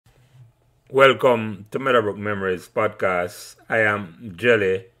Welcome to Meadowbrook Memories podcast. I am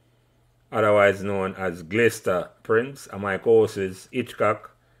Jelly, otherwise known as Glaister Prince, and my co-host is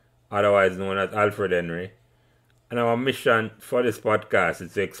Hitchcock, otherwise known as Alfred Henry. And our mission for this podcast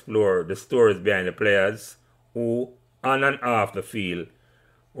is to explore the stories behind the players who, on and off the field,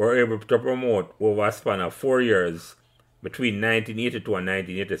 were able to promote over a span of 4 years between 1982 and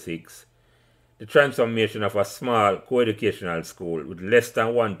 1986 the transformation of a small co-educational school with less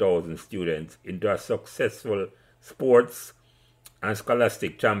than 1,000 students into a successful sports and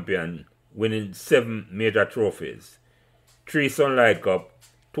scholastic champion, winning 7 major trophies, 3 Sunlight Cup,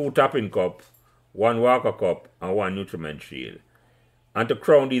 2 Tapping Cup, 1 Walker Cup, and 1 Nutriment Shield. And to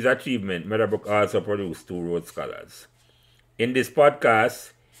crown these achievements, Meadowbrook also produced 2 Rhodes Scholars. In this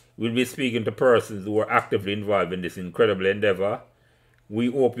podcast, we'll be speaking to persons who are actively involved in this incredible endeavor. We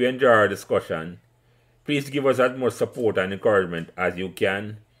hope you enjoy our discussion. Please give us as much support and encouragement as you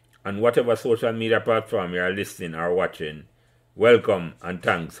can on whatever social media platform you are listening or watching. Welcome and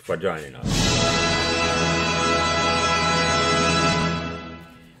thanks for joining us.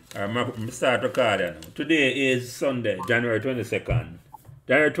 I'm start recording. Today is Sunday, January 22nd,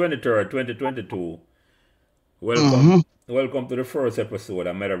 January 23rd, 2022. Welcome to the first episode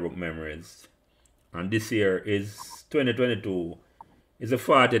of Meadowbrook Memories. And this year is 2022. It's the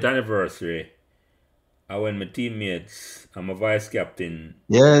 40th anniversary of when my teammates and my vice captain,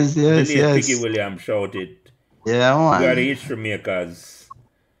 Piggy Williams, shouted, "Yeah, man. We are the history makers."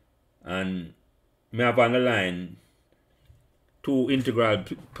 And me have on the line 2 integral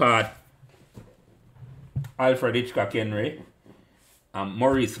part, Alfred Hitchcock Henry and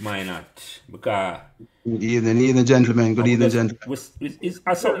Maurice Minott, because Good evening, gentlemen. Good evening, gentlemen. It's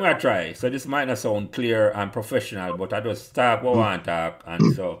something I try. So this might not sound clear and professional, but I just talk what I want to talk.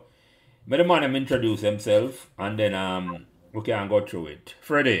 And so, but the man introduce himself, and then we can go through it.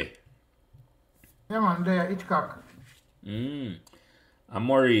 Freddie. Yeah, man, there, Hitchcock. And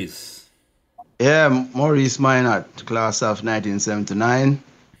Maurice. Yeah, Maurice Minott, class of 1979.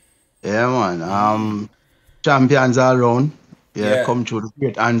 Yeah, man. Champions all round. Yeah, come through the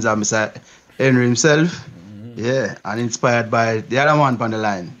great hands of Mr. Henry himself. Yeah, and inspired by the other man on the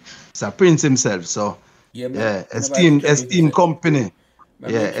line, Mr. Prince himself. So, esteemed company.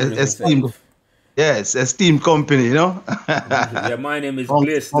 Esteemed company, you know. Yeah, my name is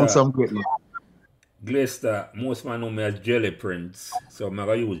Glaister. Glaister, most man know me as Jelly Prince. So I'm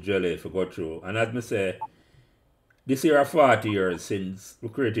going to use Jelly if I go through. And as I say, this year are 40 years since we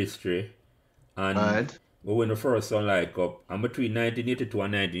create history. And we win the first Sunlight Cup. And between 1982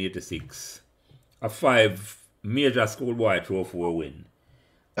 and 1986, a 5 major schoolboy trophy we win.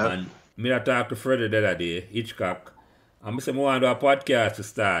 And me I talked to Freddie the other day, Hitchcock. And I said, I want to do a podcast to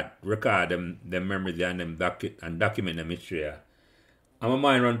start, record them memories and them document them history. And my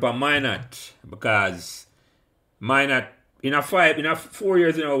mind run for Minott, because Minott in a 4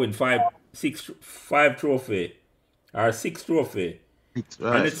 years win 5 trophy or 6 trophy.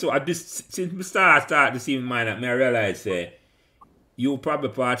 Right. And it's so since we start to see Minott, I realize you probably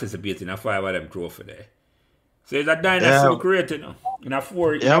participate in a 5 of them trophy there. So it's a dynasty created in a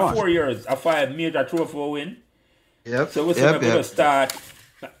 4 years, a 5 major trophy win. Yep. So we're going to start.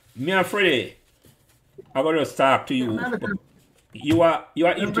 Me and Freddie, I'm going to talk to you. You are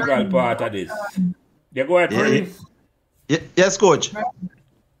integral part of this. You go ahead, Freddie. Yes, coach.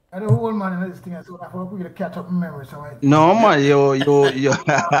 I the whole man in this thing, so I hope we get catch up in memory. So No, man, you.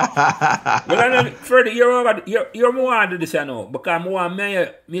 Well, Freddie, you're more under this, you know, because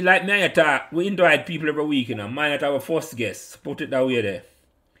me like me talk. We invite people every week, you know. Minott our first guest. Put it that way there.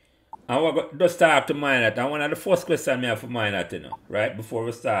 And we're just talk to Minott. And one of the first questions I have for Minott, you know, right before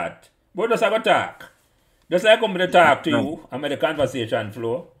we start. But just have a talk. Just like I'm going to talk to you and make the conversation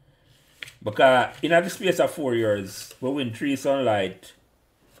flow. Because in the space of 4 years, we win 3 Sunlight,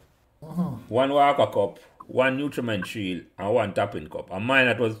 1 Walker Cup, 1 Nutriment Shield, and 1 Tapping Cup. And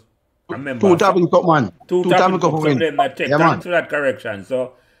Minott was, I remember, 2 Tapping Cup, man. 2 Tapping Cup win. Thanks for that correction.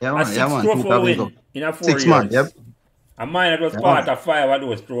 So, a 6 trophy win in a 4 years. 6 months, yep. And Minott was part of 5 of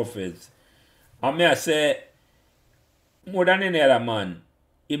those trophies. And may I say, more than any other man,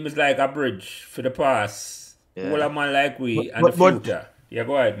 it was like a bridge for the past. All a man like we and the future. Yeah,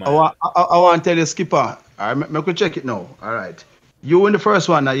 go ahead, man. I want to tell you, Skipper. All right, I could check it now. All right. You win the first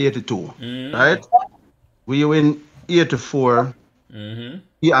one at 82, right? We win 84 and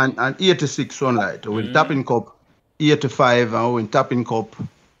 86 Sunlight. We win Tapping Cup 85 and we win Tapping Cup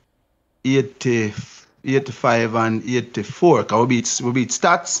 85 and 84. Because we beat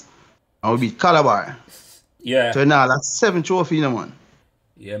Stats and we beat Calabar. Yeah. So now that's 7 trophies, man.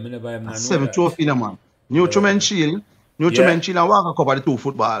 Yeah, me never have 7 trophies, man. Nutriment Shield and Walker Cup are the 2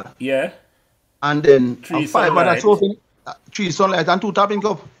 football. Yeah. And then Three 5 other Sunlight. trophy, 3 Sunlight and 2 Topping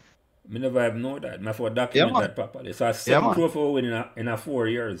Cup. Me never have know that. Me for document that properly. So 7 trophy win in a 4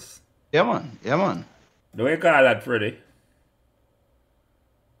 years. Yeah, man. Yeah, man. Don't you call that, Freddie?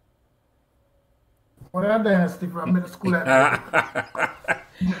 What a dynasty from middle school.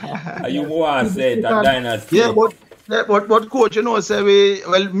 You want to say that dynasty? Yeah, but coach, you know, say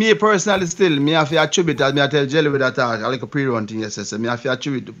me personally still, me have to attribute, as me I tell Jelly with that I like a pre-run thing, yes, so me have to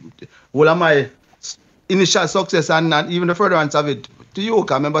attribute all of my initial success and even the furtherance of it to you.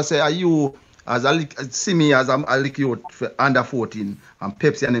 I remember say, are you as see me as I'm a lick you under 14 and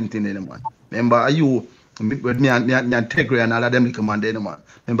Pepsi and everything anymore. Remember, are you with me and Tegre and all of them little man there, man.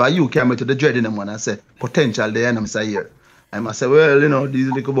 Remember, you came to the dread in them one and say potential there, and I'm say here. And I say, well, you know, these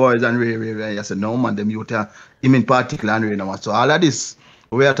little boys and Ray. I said, no, man, them youth are him in particular and Ray, no, man. So all of this,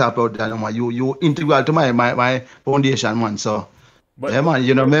 we are talking about that, man. You integral to my foundation, man. So, but, yeah, man,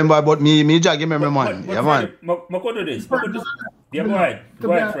 you know, remember about me Jaggy, remember, man. But yeah, man. Go do this. Yeah, go ahead.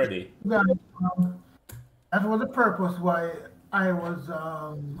 Go ahead, Freddie. That was the purpose why I was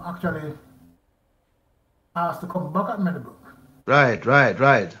actually asked to come back at Meadowbrook. Right.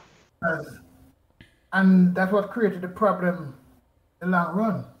 And that's what created the problem in the long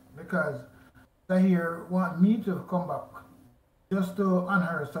run, because they here want me to come back just to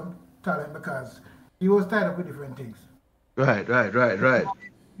honor some talent because he was tied up with different things. Right.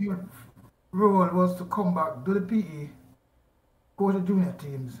 Your role was to come back, do the PE, go to junior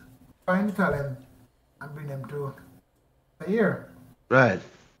teams, find the talent, and bring them to the year. Right.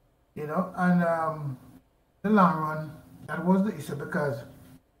 You know, and the long run, that was the issue because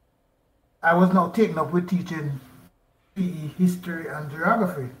I was now taken up with teaching PE, history, and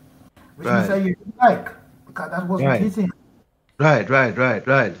geography, which is a year like, because that wasn't teaching. Right. But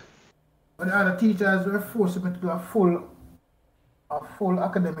the other teachers were forcing me to do a full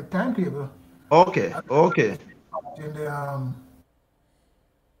academic timetable. Okay. In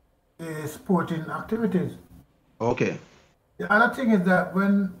the sporting activities. Okay. The other thing is that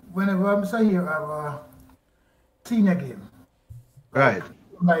whenever I'm here, I have a senior game. Right.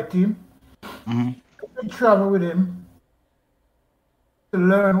 My team. Mm-hmm. I travel with him to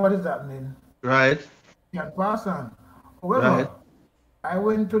learn what is happening. Right. And pass on. However, I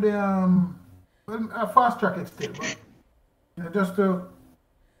went to the I fast track it still, but you know, just to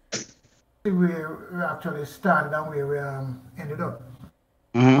see where we actually started and where we ended up.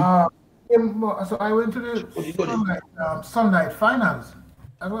 Mm-hmm. So I went to the Sunlight Finals.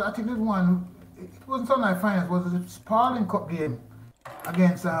 I think it wasn't Sunlight Finals, it was the Sparling Cup game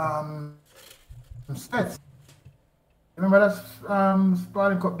against Stets. Remember that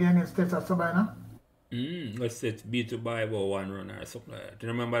Sparling Cup game against Stets at Sabina? Let's say it's beat to buy about one run or something like that. Do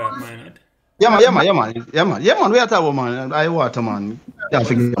you remember that, Minott? Yeah, man. We are talking, man. I water, man. Yeah,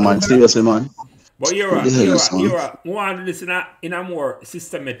 forget, man. Seriously, man. But you're want to listen in a more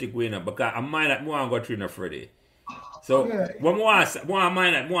systematic way now because I might not want to go through no Freddie. So when we want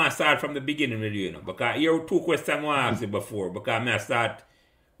to start from the beginning with you, because here are 2 questions I want to ask you before because I start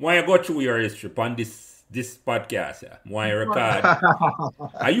when you go through your history on this podcast, when you record.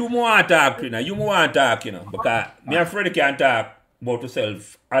 And you want to talk, because me and Freddie can't talk about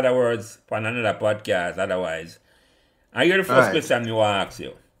yourself, other words, on another podcast, otherwise. And you're the first question I want to ask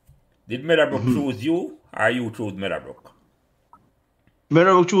you. Did Meadowbrook choose you, or you chose Meadowbrook?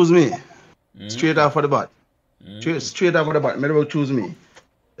 Meadowbrook choose me. Straight off of the bat. Straight off of the bat. Meadowbrook choose me.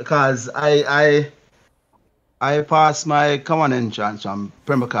 Because I passed my common entrance from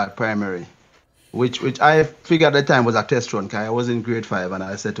Pembroke Primary, which I figured at the time was a test run, because I was in grade 5, and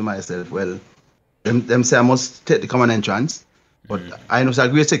I said to myself, well, them say I must take the common entrance, but I know it's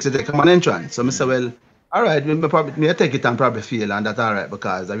grade 6 to take the common entrance. So I said, well, all right, me take it and probably fail, and that's all right,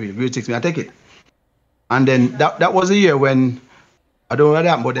 because I really grade 6 me I take it. And then that was a year when I don't know what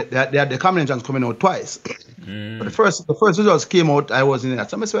happened, but they had the common entrance coming out twice. But the first results came out, I was in it.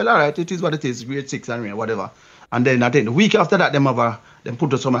 So I said, well, all right, it is what it is, grade 6 and whatever. And then I think the week after that, them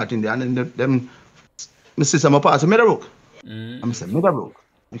put some of that in there, and then them my sister my pass to Meadowbrook. I said, Meadowbrook.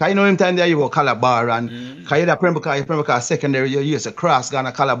 Because you know him time there you go Calabar, and because you're Pembroke secondary, you use a cross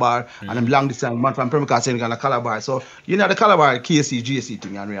gonna Calabar, and them long distance man from Pembroke secondary gonna Calabar. So you know the Calabar KC, GC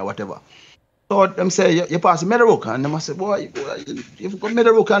thing and whatever. So them say you pass Meadowbrook, and them say, boy, you go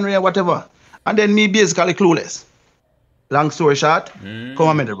Meadowbrook and whatever. And then me basically clueless. Long story short, come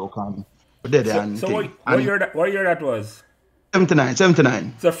on Meadowbrook and what year that was? 79.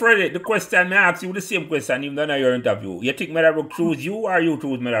 So Freddie, the question I ask you the same question even though your interview. You think Meadowbrook choose you, or you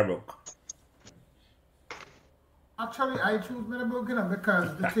choose Meadowbrook? Actually, I choose Meadowbrook,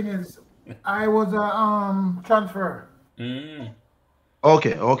 because the thing is, I was a transfer.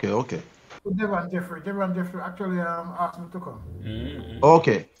 Okay. Devon Jeffrey. Devon Jeffrey actually asked me to come.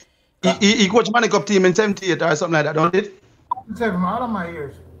 Okay. He coached Manic Up team in 78 or something like that, don't it? 7, all of my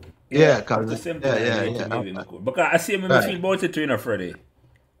years. Yeah, Up to 79, maybe. Because I see me feel about it too, you know, Freddie.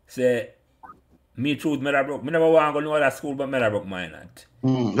 Say, me choose Meadowbrook. Me never want to go to that school but Meadowbrook Minott.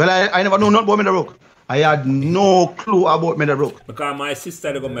 Well, I never knew nothing about Meadowbrook. I had no clue about Meadowbrook. Because my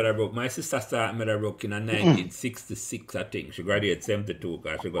sister go Meadowbrook. My sister started Meadowbrook in 1966, I think. She graduated 72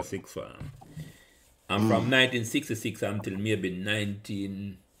 because she got 6th form. And from 1966 until maybe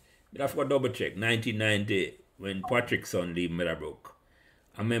I forgot double check, 1990, when Patrick's son leave Meadowbrook.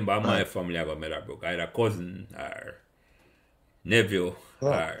 I remember my family I got Meadowbrook. I had a cousin or nephew.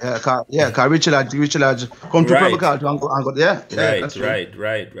 Because Richard come to Provocal to Uncle. Right.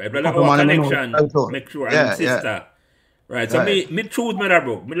 But our connection, make sure, and sister. Right, so me choose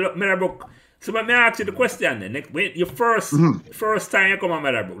Meadowbrook. Meadowbrook. So let me ask you the question then. Your first time you come on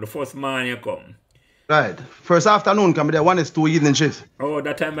Meadowbrook, the first man you come. Right. First afternoon come there, 1 is 2 evening shift. Oh,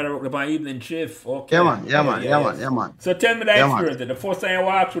 that time Meadowbrook, the evening shift. Okay. Yeah, man. So tell me the experience. The first time you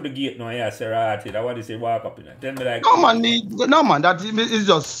walk through the gate now, yeah, sir, that what is it walk up in it? Tell me that. No man, that is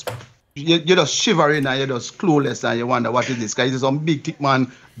just you're just shivering and you're just clueless and you wonder what is this? Because it's some big thick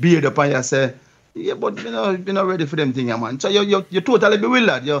man beard up and you say, yeah, but you're not ready for them things, man. So you're totally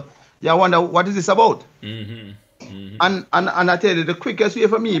bewildered. You wonder what is this about? And I tell you, the quickest way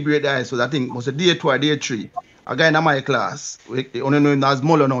for me to break the ice was, I think, was a day 2 or day 3. A guy in my class, only known as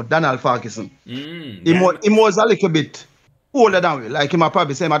Molo now, Donald Farquharson. He was a little bit older than me. Like him, I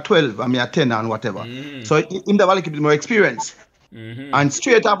probably say I'm at 12 and me at 10 and whatever. So him have a little bit more experience. And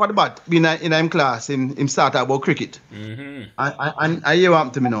straight after the bat, being in him class, him start about cricket. And I hear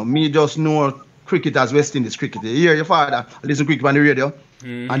what to me now. Me just know cricket as West Indies cricket. You hear your father listen to cricket on the radio.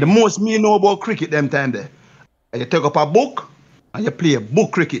 And the most me know about cricket them time there. You take up a book and you play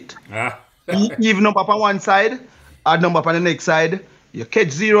book cricket. Even number on one side, add number on the next side. You catch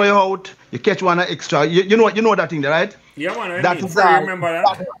 0, you out. You catch 1 extra. You know that thing there, right? Yeah, man. I remember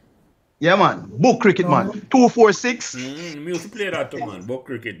that. Yeah, man. Book cricket, man. 2, 4, 6. We used to play that too, man. Book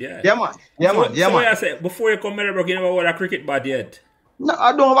cricket, yeah. Yeah, man. So I say, before you come Meadowbrook, you never won a cricket bat yet? No,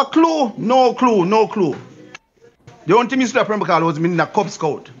 I don't have a clue. No clue. The only thing I used to remember was me in a Cub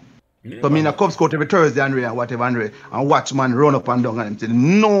Scout. So me in a Cub Scout every Thursday and whatever and watch man run up and down and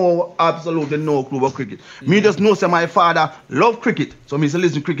them. Absolutely no clue about cricket. Me just know say my father love cricket. So me used to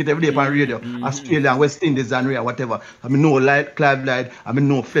listen to cricket every day on radio. Australia and West Indies and whatever. I mean know Clive Lyde, I mean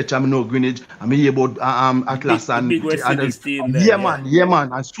know Fletcher, I mean know Greenwich, I mean hear about Atlas and big West Indies team there. Yeah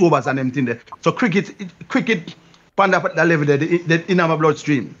man, and Strobers and them thing there. So cricket panda at that level there in my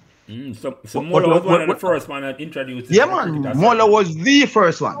bloodstream. So Molo was one of the first one that introduced. Yeah, man. Molo was the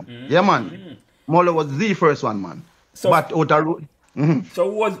first one. Yeah, man. Molo was the first one, man. So, but so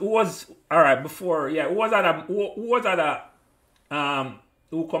who was all right before? Yeah, who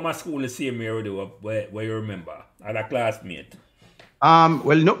come to school the same year where you remember? Had a classmate.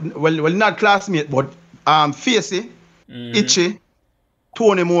 Well, not classmate, but Facey, Itchy,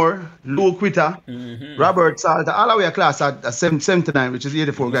 Tony Moore, Luke Witter, Robert Salter, all our class at 79, which is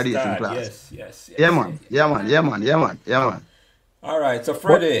 84 graduating class. Yes. Yeah, man. All right, so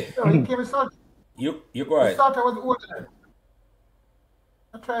Freddie, you go ahead. Salter was older.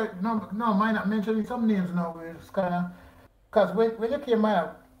 I tried, mind not mentioning some names now. It's kind of, because when you came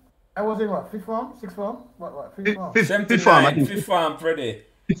out, I was in what, 5th form, 6th form? What, 5th form? 5th form, I think. 5th form, Freddie.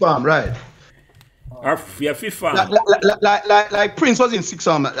 5th form, right. Yeah, 5th form. Like Prince was in 6th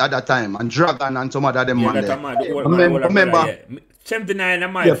form at that time, and Dragon and some other them man there. Remember. 79,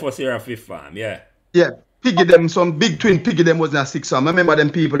 I'm my first year of 5th form, yeah. Yeah, Piggy them, some big twin Piggy them was in 6th form. I remember them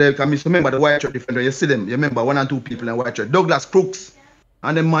people there, I remember the white shirt defender, you see them, you remember 1 and 2 people in white shirt. Douglas Crooks,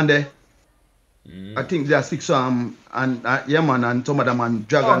 and them man there. I think they are 6th form, and and some other man,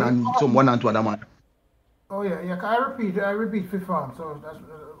 Dragon and some 1 and 2 other man. Oh yeah, I repeat 5th form, so that's...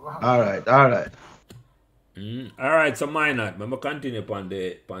 All right. All right, so Minott, I'm going to continue upon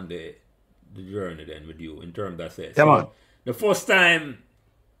the journey then with you in terms of that. So, the first time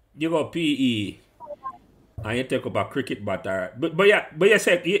you go PE and you take up a cricket bat, but you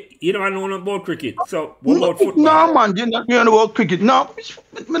said you don't know about cricket. So what about football? No man, you don't know about cricket. No,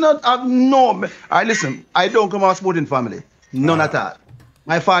 listen, I don't come from a sporting family. None at all.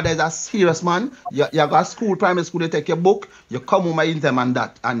 My father is a serious man. You go to primary school, you take your book, you come home in time and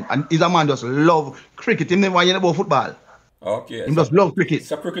that. And he's a man just love cricket. He never hear about football. Okay. He just love cricket.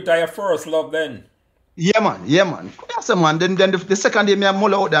 So cricket is your first love then? Yeah, man. Yes, man. Then the second day, me and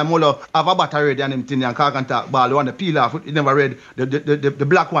Molo out there, Molo have a battery and him thing and can talk ball. The one the peel off. He never read the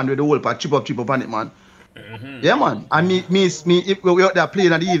black one with the whole part, chip up on it, man. Yeah, man. And me, if we out there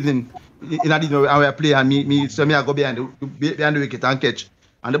playing in the evening, in addition, I play and so I go behind the wicket and catch.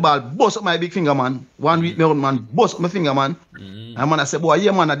 And the ball bust up my big finger, man. 1 week, man, bust up my finger, man. And man, I said, boy,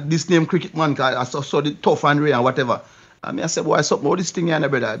 yeah, man, this name cricket, man, cause I saw the tough and rain and whatever. And I said, boy, I saw all this thing here,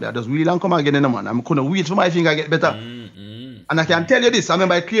 brother. I just really don't come again, man. I couldn't wait for my finger to get better. And I can tell you this, I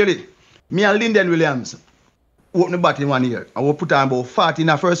remember it clearly. Me and Lyndon Williams opened the bat in 1 year. And we put on about 40 in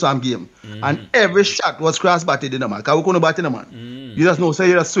the first one game. And every shot was cross-batted, man. Because we couldn't bat in, man. You just know, say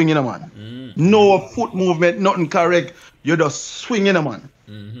you're just swinging, man. No foot movement, nothing correct. You're just swinging, man.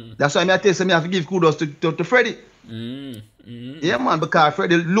 That's why I tell you, I have to give kudos to Freddie. Yeah, man, because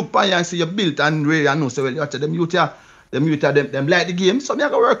Freddie look by you and see you built and really, I know, so well, them youth here, them like the game, so I got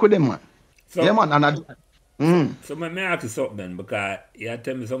to work with them, man. So, yeah, man, and So, let me ask you something then, because you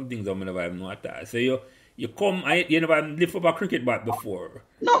tell me some things I never even know at all. So, you come, you never lift up a cricket bat before?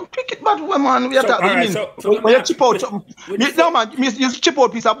 No, cricket bat, man, we are talking, right, when you chip out something, no, man, you chip out a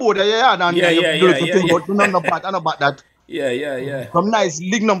piece of board, and you do the thing, but none of that, I know about that. Yeah. Some nice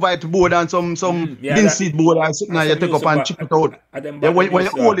lignum white board and some linseed board and something you take up and chip it out. Yeah, when you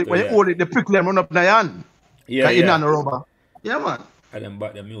hold it, the prickle them run up in your hand. Yeah. In a rubber. Yeah, man. And then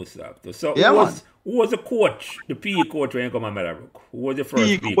back the music after. So yeah, who was the coach, the PE coach when you come to Meadowbrook? Who was the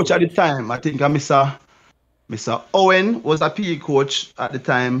first PE coach at the time? I think Mr. Owen was a PE coach at the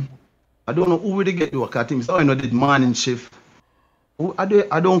time. I don't know who we get to work. I think Mr. Owen did morning shift.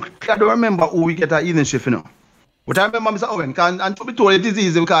 I don't remember who we get at evening shift, you know. But I remember Mr. Owen, and to be told it is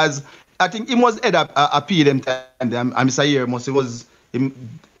easy because I think he was head up a PE them time, and Mr. Year must was him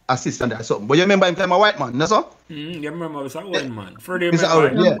assistant or something. But you remember him time a white man, that's all? You remember Mr. Owen, man. Freddie Mr.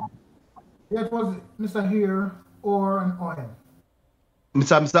 Owen, yeah. Yeah, it was Mr. Here or an Owen.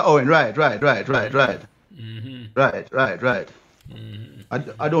 Mr. Owen, right. Right.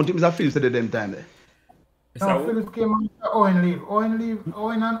 I don't think Mr. Phillips did them time there. No, Phillips came on Mr. Owen leave.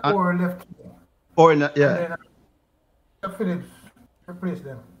 Owen and Orr left. Owen, yeah. And Phillips replaced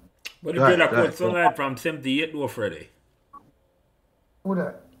them. But the dread caught sunlight from 78 though, Freddie. Who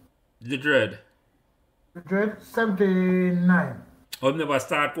that? The dread. The dread? 79. Oh, never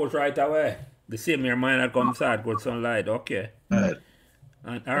start coach right away. The same year mine had come start coach sunlight. Okay. Right.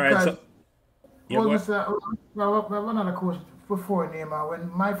 And, all right, so... another coach before name. When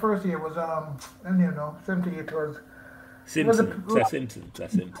my first year was, 78 was... Simpson. Simpson.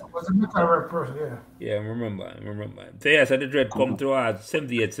 Was a better person, yeah. Yeah, I remember. So yes, the dread come through at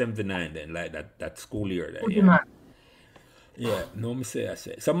 78, 79 then, like that school year then. 79. Yeah, no me say.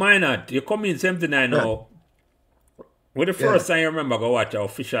 So Minott, you come in 79 now. What the first time you remember go watch an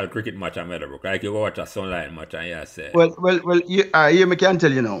official cricket match at Meadowbrook? Like you go watch a Sunlight match and you say. Well, you me can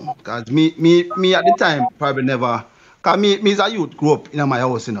tell you now. Because me at the time probably never. Because me as a youth grew up in my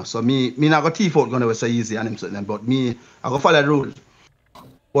house, you know. So me not got teeth out gonna be so easy and them. But me, I go follow the rules.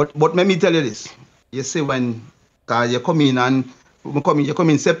 But let me tell you this. You see when you come in you come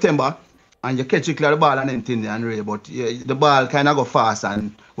in September and you catch the ball and anything and really, but the ball kind of go fast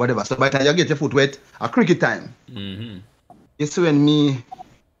and whatever. So by the time you get your foot wet, a cricket time. Mm-hmm. You see when me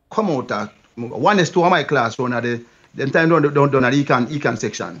come out at 1S2 of my class run at the time down at the econ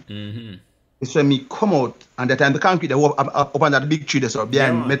section. Mm-hmm. It's when me come out and the time the concrete they were up under the big tree there, so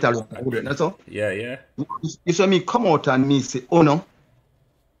behind metal. That's all. Yeah. It's when me come out and me say, oh no,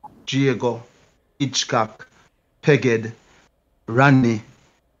 Diego, Hitchcock, Pegged, Randy,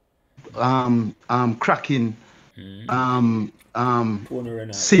 Kraken,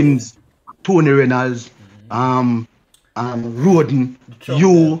 Sims, Tony Reynolds, Roden,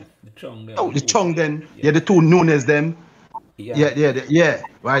 the Chung then, the two Nunes them. Yeah,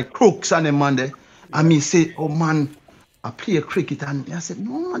 right, Crooks and them man there. And me say, oh man, I play cricket and I said,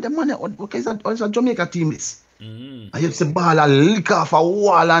 no man, the man, what is that? It's a Jamaica team this. I have the ball a lick off a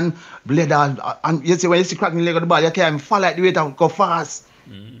wall and bled and you see when you see cracking leg of the ball, you can't fall like the way to go fast.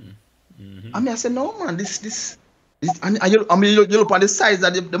 And I said, no man, this and you look on the size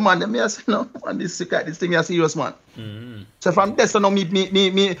of the man, and I said, no man, this thing is serious man. So from there, so now me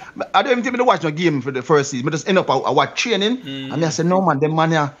I don't even think I watch no game for the first season, but just end up I watch training, and I said, no man, the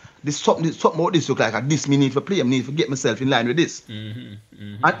man here, this something about this look like this me need to play, I need to get myself in line with this. And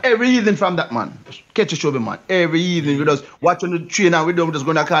every evening from that man, catch a show man. Every evening we just watching the trainer, we don't just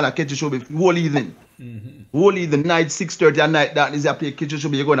go to call and catch a show whole evening. Whole evening, night 6:30 at night, that is a play catch a show,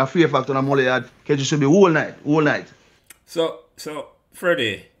 you go to Fear Factor and Molly yard, catch a show whole night. So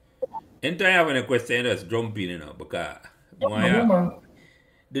Freddie, anytime I have any question, just jump in, because the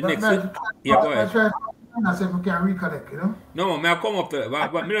next go ahead. I said we can recollect, No, I come up to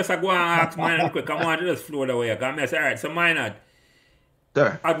it, but me just go and ask Minott quick. I want to just float away. Because I say, all right, so Minott,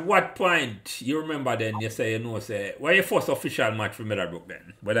 sir, at what point you remember then you say, say, why your first official match for Meadowbrook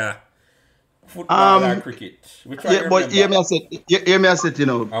then? Whether Football or cricket? Which one Yeah, you but remember? hear me I said,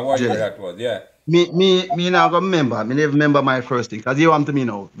 And what year Jelly. that was, yeah. Me now go remember. Me never remember my first thing. Cause you want to me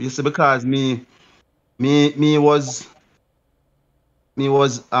now. You see, because me was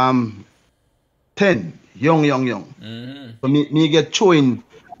 10, young. Mm-hmm. So me get chewing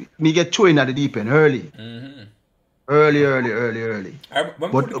at the deep end early. Mm-hmm. Early. When we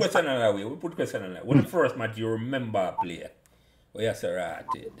But put the question on that way, what the first match you remember play? Oh, yes, sir, right.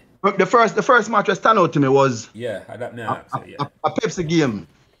 the first match that stand out to me was Yeah, that me ask you, yeah. a Pepsi game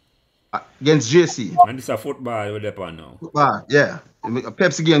against JC. And this is a football with the now. Yeah. A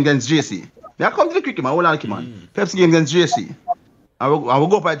Pepsi game against JC. Me I come to the cricket, man. Hold on, man. Pepsi game against JC. I will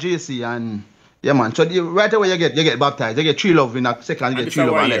go up at JC and yeah, man. So right away you get baptized. You get tree love in a second. You get tree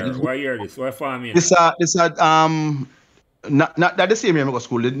love. What year this? What farm year? This not that the same year I go to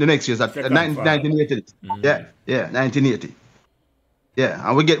school. The next year is at 1980. Yeah, 1980. Yeah,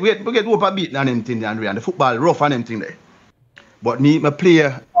 and we get whoop beat and everything and the football rough and everything there. But me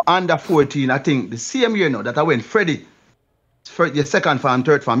play under 14, I think the same year now that I went Freddie. The second farm,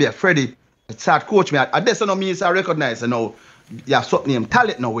 third farm, yeah, Freddie start coach me. At this no means I recognize you have something named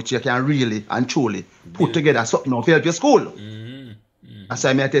talent now which you can really and truly put together something now to help your school. That's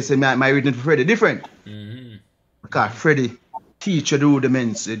why I tell you my reading for Freddie different. Because Freddie teach you the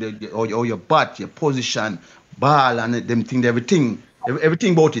rudiments, or your bat, your position, ball and them thing, everything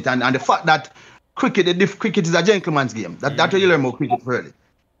about it. And the fact that cricket is a gentleman's game. That's what you learn about cricket Freddie.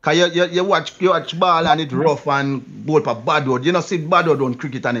 Because you watch ball and it rough and ball for bad word. You know, see bad word on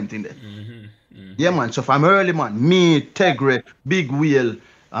cricket and everything there. Yeah, man. So from early, man, me, Tegre, Big Wheel,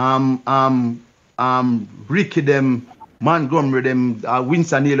 Ricky them, Montgomery them,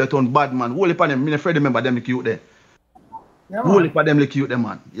 Winston Neilton, bad man. Whole heap of them. Me afraid remember them cute there. Yeah, Whole heap of them cute them,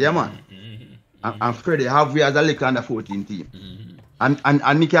 man. Yeah, man. I'm Freddie have we as a lick under 14 team.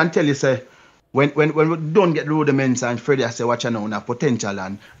 And me can tell you, say, when we don't get rudiments and Freddie I say, watch you now, have potential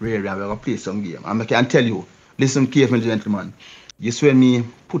and rare, we're going to play some game. And I can tell you, listen carefully, gentlemen. You see when me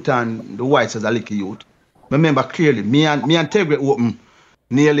put on the whites as a little youth. Remember clearly, me and Tegre open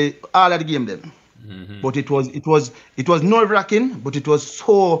nearly all of the game then. But it was nerve-wracking, but it was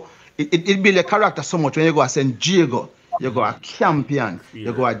so it built a character so much when you go to St. Diego, you go a champion,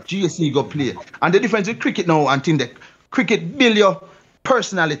 you go a GC, you go play. And the difference with cricket now and thing that cricket build your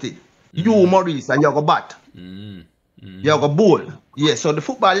personality. You Maurice and you go bat. You go bowl. Yeah, so the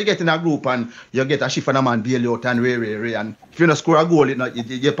football you get in a group and you get a shift and a man bail out and Ray. And if you don't score a goal,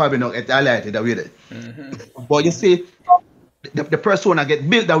 you probably not get highlighted that way there. But you see, the persona get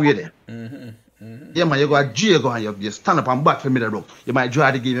built that way there. Yeah, man, you go a Diego and you stand up and bat for Meadowbrook. You might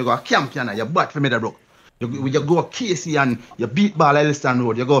draw the game, you go a champion and you bat for Meadowbrook. You go Casey and you beat ball at Elliston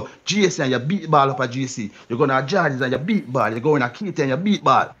Road. You go GC and you beat ball up at GC. You go to Georges and you beat ball. You go in a Keaton and you beat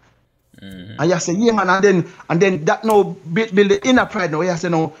ball. And you say, yeah, man, and then that now build the inner pride now. You say,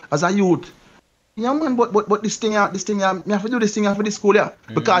 no, as a youth, yeah, man, but this thing, me have to do this thing for this school, yeah.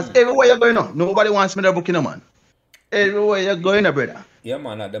 Because everywhere you're going now, nobody wants me to book, man. Everywhere you're going, brother. Yeah,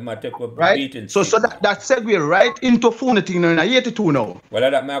 man, they might take up right? beating. So that segue right into phone thing now in 82 now.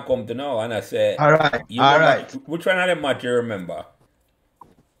 Well, that may come to now, and I say, all right. Which one of them match you remember?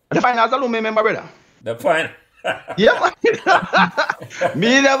 The finals alone, remember, brother. The final. Yeah, man.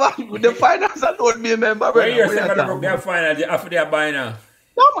 Me never, the finals alone, me remember, brother. When you're second of their finals, after they're buying now.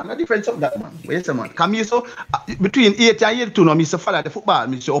 No, man, no difference of that, man. Wait a man. Come here, so between 80 and 82, now, me used to follow the football.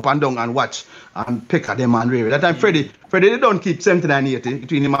 Me used to up and down and watch and pick at them and Ray. That time, Freddie, they don't keep 79 80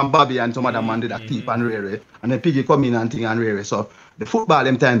 between him and Bobby and some other man did that keep and Ray. And then Piggy come in and thing and Ray. So the football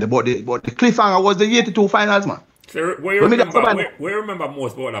them time, but the cliffhanger was the 82 finals, man. So where you remember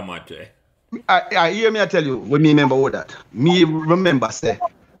most about that match, eh? I hear me, I tell you, when me remember all that. Me remember, say,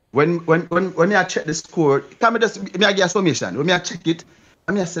 when me I check the score, can me just, me I get a summation. When me I check it,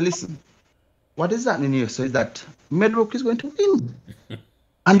 and me I say, listen, what is that in here? So is that Meadowbrook is going to win?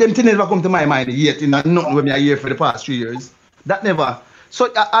 And them things never come to my mind yet, nothing when me I hear for the past 3 years. That never.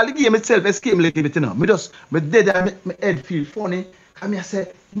 So all the game itself escaped a little bit, Me dead and my head feel funny. And me I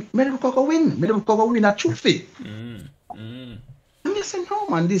say, Meadowbrook will win. Meadowbrook will win a trophy. And I said, no,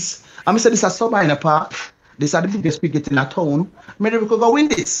 man, this. And I said, this is so in a park. This is the biggest cricket in a town. Maybe we could go win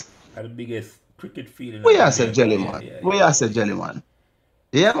this. The biggest cricket field. We are said jelly, man. We are said jelly, man.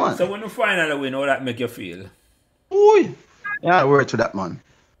 Yeah, man. So when you finally win, how that make you feel? Ooh. Yeah, word to that, man.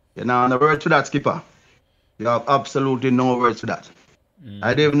 You know, no word to that, skipper. You have absolutely no words to that.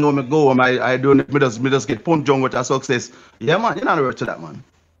 I didn't even know me go. I don't. Me just get pumped on with a success. Yeah, man. You know the word to that, man.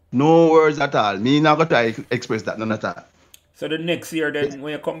 No words at all. Me not gonna try to express that none at all. So the next year then,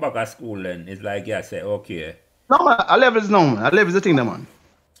 when you come back at school then, it's like, yeah, say, okay. No, man, 11 is no, man. 11 is the thing, man.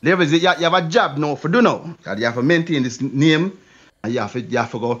 Levels, you have a job now for do now. You have to maintain this name, and you have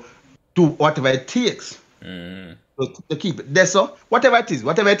to go do whatever it takes to keep it. That's all. Whatever it is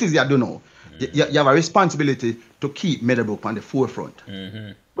you do now, you have a responsibility to keep Meadowbrook on the forefront.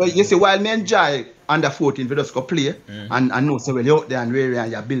 But you see, while me enjoy under 14 we just go play and know so when you're out there and where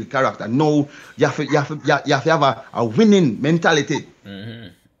you build character. No, you have to have a winning mentality.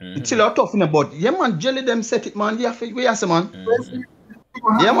 It's still a tough thing about man, jelly them set it, man. You have to wear some man.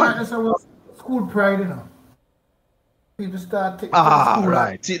 Yeah, man. That's school pride, you know. People start taking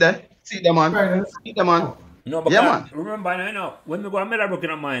right. See that, man. No, but man. Remember, you know, when we go to Meadowbrook in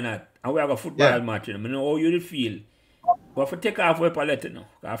a minor and we have a football match, you know how you feel. But if you take off your palette, you know,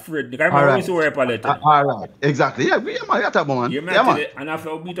 afraid. I remember we used to wear a palette. All right, exactly. Yeah, man, that's a man. And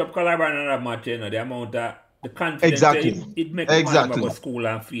after we beat up Calabar in another match, you know, the amount of the confidence it makes me about school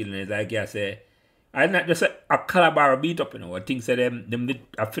and feeling is like you say. I not just a Calabar beat up, you know. I think say them did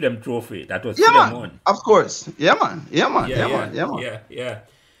a film trophy. That was man. One. Of course. Yeah, man.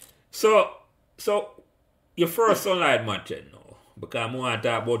 So your first Sunlight match, you know. Because I want to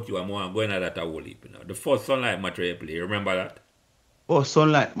talk about you, I want to go into that a whole heap, you know. The first Sunlight match you play, you remember that? First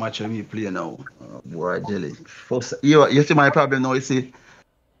Sunlight match we play now. Oh, boy, jelly. First, you see my problem now, you see.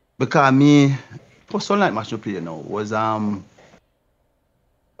 Because first Sunlight match we play now was I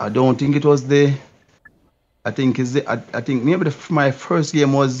don't think it was I think maybe my first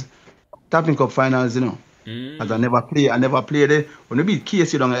game was Tapping Cup finals, you know. As I never played it. When we beat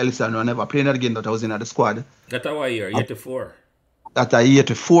KC down at Elsa, I never played that game that I was in the squad. That's our year, 84. That a year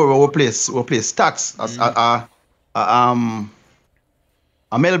to 4 where we play Stats as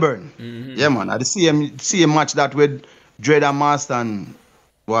a Melbourne. Yeah, man. At the same match that with Dread and Master, and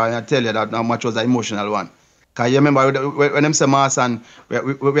well, I tell you that match was an emotional one. Cause you remember when them say Master and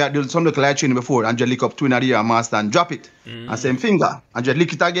we had done some little light training before and just lick up 2 in a year and Master and drop it. And same finger and just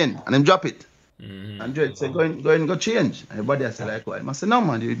lick it again and then drop it. And Dread said go change. And everybody said like why? I said no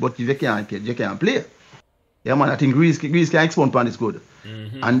man, but if you can't play. Yeah, man, I think Greece can expound on this good.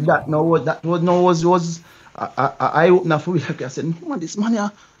 And that was eye opener for me. I said, no man, this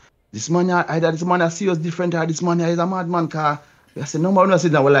man either this man see us different or this man is a madman. Cause I said, no man, I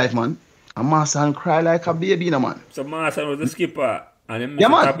said in our life, man. And Marsan cry like a baby, you know, man. So Marsan was the skipper and then missed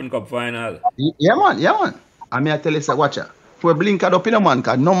the Tapping Cup final. Yeah, man. I mean, I tell you, say, watch out. For blink up in a man,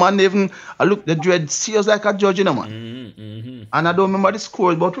 cause no man even look the Dread see us like a judge, you know, man. And I don't remember the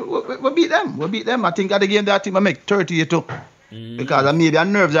score, but we beat them. I think at the game that team I make 38 because maybe our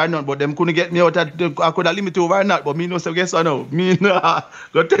nerves are not, but them couldn't get me out. I could have limited over or not, but me no say guess I know. Me no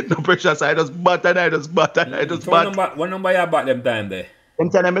go take no pressure, so I just batter. What number you about them time there? Them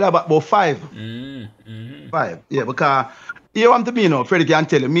time I about 5. 5, yeah, because you want to be, you know, Freddie can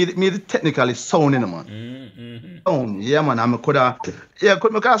tell you, me the technically sound, you know, man. Sound, yeah, man. I could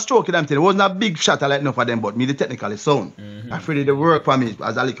have stroke them thing. It wasn't a big shot like enough for them, but me the technically sound. And Freddie they work for me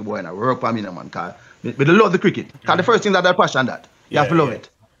as a little boy, and I work for me, you know, man. Cause me love the cricket. Cause the first thing that I passion that. You have to love it.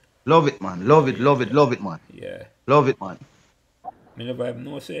 Love it, man. Love it, man. Yeah. Love it, man. I never have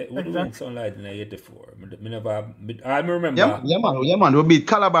no say. We win Sunlight in 84. I remember. Yeah, man. We beat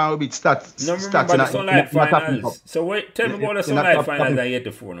Calabar, we beat Stats. No, remember the Sunlight finals. So wait, tell me about the Sunlight finals in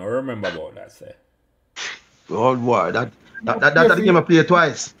 84. No, remember about that, say. Oh, boy. That game I played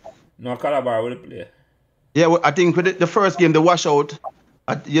twice. No, Calabar will play. Yeah, well, I think with the first game, the washout,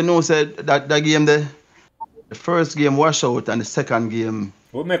 you know, said that game, the first game washout and the second game.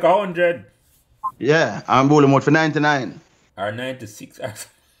 We'll make 100. Yeah, I'm bowling out for 99. Or 96.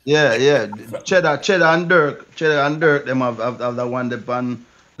 Yeah. Cheddar and Dirk, them have the one that on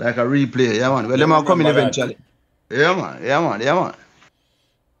like a replay. Yeah, man. Well, them are coming eventually. Yeah, man. Yeah, man.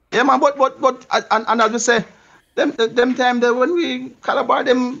 But and I'll just say, them time there when we Calabar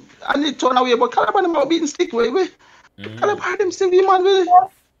them and it turn away, but Calabar them are beating stick way. Calabar them still be man.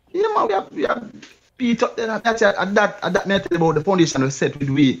 Yeah, man. We have beat up there. That's at that method about the foundation was set with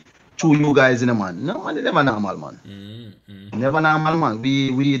we. Two you guys in a man. No man, they never normal, man. Never normal, man.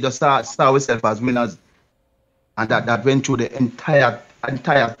 We just start ourselves as winners. And that went through the entire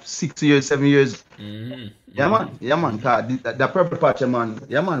 6 years, 7 years. Yeah, man. The purple patch, man.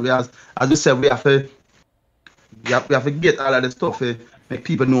 Yeah, man. As we said, we have to get all of the stuff make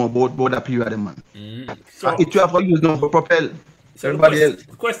people know about that period, man. So it you have to use now for propel. So everybody else.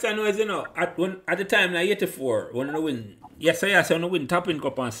 The question was, you know, at the time, like 84, when we win. Yes, when we win Tapping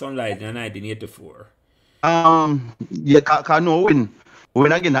Cup and Sunlight in 1984. Yeah, can no win. We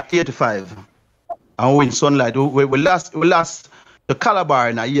win again at 85. And we win Sunlight. We lost the Calabar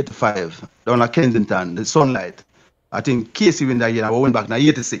in 85 down at Kensington, the Sunlight. I think Casey win that year. I went back in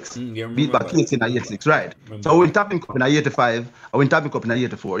 86. Beat back Casey in 86, right? So I win Tapping Cup in 85. I win Tapping Cup in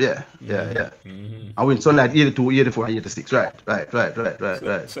 84. Yeah. I win Sunlight 82, 84, and 86. Right.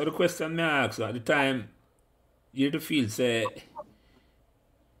 So the question I asked at the time, you the field say,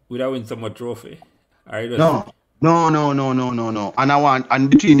 would I win some more trophy? No. And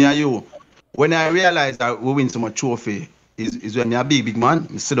between me and you, when I realized that we win so much trophy, is when me a big man,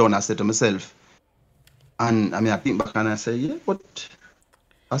 I sit down and say to myself, and I think back and I say, yeah, but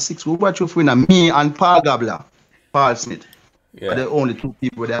a 6 we watch trophy winner, me and Paul Gabler, Paul Smith, are the only 2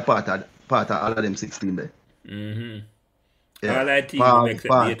 people that are part of all of them 16 there. All that team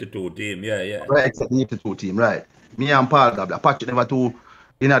except the 82 team, Right, except the 82 team, right. Me and Paul Gabler, Patrick never too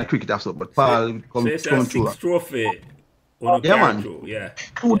in the cricket also, but Paul come through. 6 trophy. Man.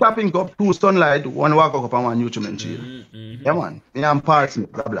 2 Tapping Cup, 2 Sunlight, 1 Walker Cup, and 1 Nutriment Shield. Yeah, man. Me and Paul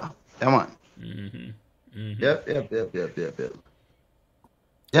Smith, blah. Yeah, man. Yep.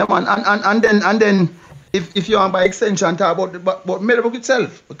 Yeah, man. And then if you want by extension talk about Meadowbrook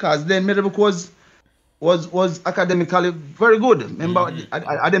itself, because then Meadowbrook was academically very good. Remember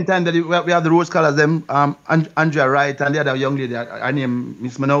at them time that we have the Rose Scholars, them Andrea Wright and the other young lady, her name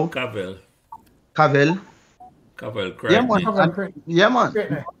Miss Minott. Cavell. Yeah, man.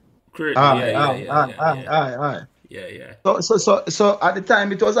 Yeah. So at the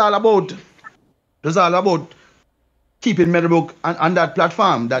time it was all about keeping Meadowbrook on that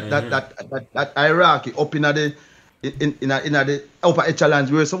platform, that hierarchy up in the upper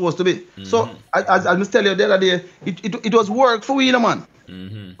echelons where we're supposed to be. So as I tell you the other day, it was work for we, man.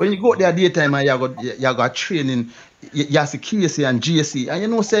 When you go there daytime and you got training, you have KC and GSC, and you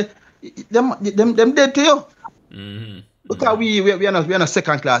know say them dead to you. Because we are not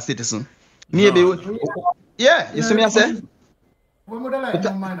second class citizen. Maybe you see me I say? When would I like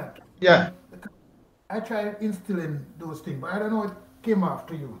no man? Yeah. I try instilling those things, but I don't know what came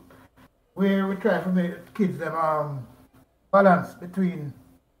after you. Where we try to make kids them balance between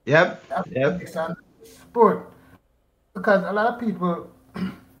athletics and sport. Because a lot of people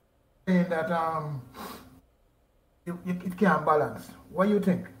saying that it can't balance. What do you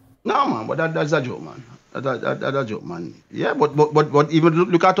think? No, man, but that's a joke, man. That's a joke, man. Yeah, but even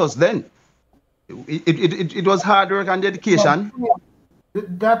look at us then. It was hard work and dedication.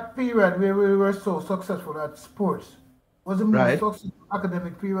 That period where we were so successful at sports was the most successful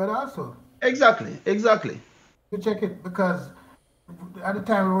academic period also. Exactly. You check it because at the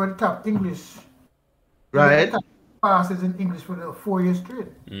time we were the top English. Right. Passes in English for the 4 years straight.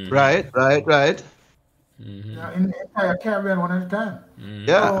 Right. In the entire Caribbean one at a time.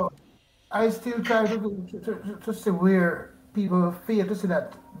 Yeah. So I still try to see where people fail to see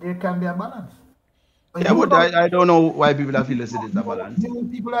that there can be a balance. But I don't know why people feel that there is a balance.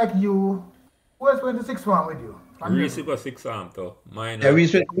 People like you, who else went to 6th form with you? Reese got 6th form though.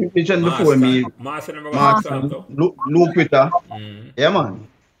 Reese went before me. Master never got 6th form though. Luke Witter. Yeah, man.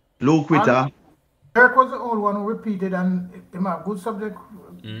 Luke Witter. Eric was the only one who repeated and him a good subject.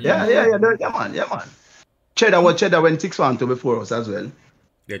 Yeah, man. Cheddar went 6th form to before us as well.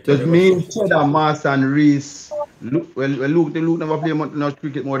 Just me, Cheddar, Master, and Reese. Luke never play much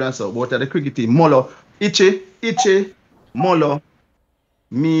cricket more than so. But at the cricket team, Molo, Ichi, Molo,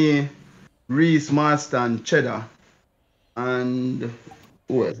 me, Reese, Master, and Cheddar, and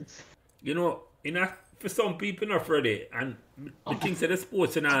who else? You know, for some people, not Freddie, and the things that the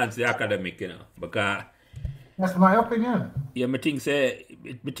sports enhance the academic, you know, because that's my opinion. Yeah, I think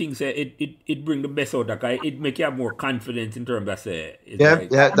it bring the best out of it. It make you have more confidence in terms of say.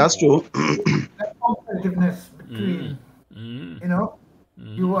 That's true. That competitiveness between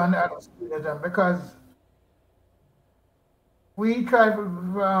you and the other students, because we try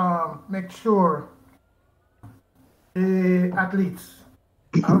to make sure the athletes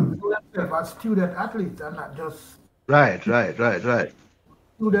are student athletes and not just right.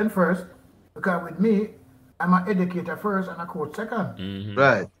 Student first, because with me, I'm an educator first and a coach second.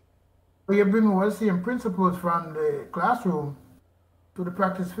 Right. So you bring over the same principles from the classroom to the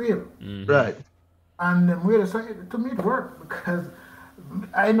practice field. Right. And to me it worked because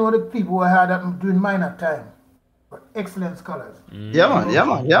I know the people who had that doing minor time were excellent scholars. Yeah, man.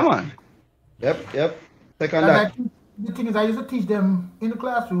 Yep. Second that. The thing is, I used to teach them in the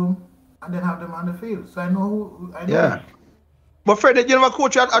classroom and then have them on the field. So I know them. But Fred, you never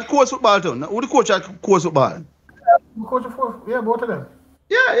coach at course football too? Who the coach at course football? Coach of both of them.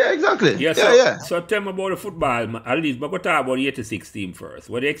 Yeah, exactly. So tell me about the football, at least, but we'll talk about the 86 team first.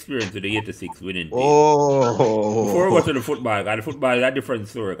 What the experience with the 86 winning team? Before we go to the football, because the football is a different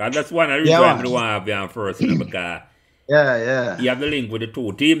story. And that's one of the reasons I have you on first, because you have the link with the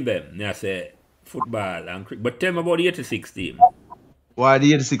 2 teams then. And I say, football and cricket. But tell me about the 86 team. Why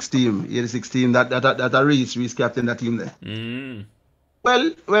the 86 team? 86 team that Reese captain that team there. Mm.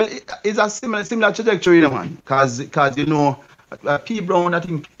 Well, it's a similar trajectory, you know, man. Cause you know, P Brown, I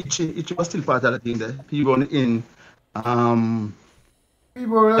think it was still part of the team there. P Brown in P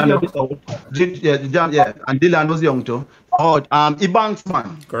Brown yeah, and Dylan was young too. Oh, Ebanks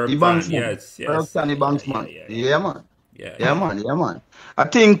man. Ebanks, yes. Ebanks man. Yeah, man. Yeah, man. I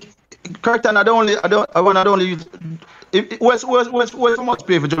think Curtin I don't use where's so much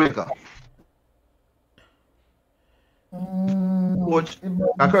play for Jamaica? Coach,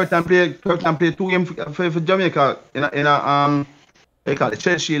 Curtin play 2 games for Jamaica in a they call it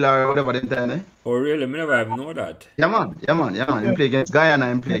Chelsea or whatever they time, eh? Oh really? I never even know that. Yeah man. He play against Guyana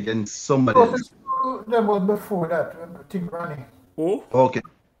and play against somebody else. That was before that, I think Ronnie. Oh? Okay.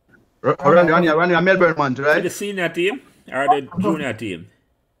 Ronnie a Melbourne man, right? The senior team or the junior team?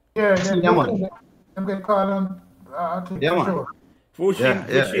 Yeah, man. I'm gonna call them yeah, man. sure. Which team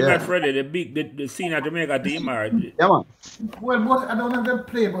got Freddie, the senior Jamaica team or? Yeah man. Well, I don't have them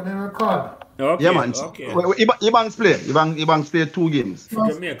play, but they were called. Okay, yeah, man. Okay. Well, Ebanks play 2 games. For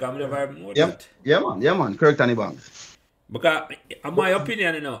Jamaica, I never even know that. Yeah, man. Curtin Ebanks. Because, in my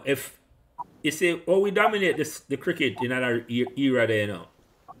opinion, you know, if you say, we dominate the cricket in another era there, you know,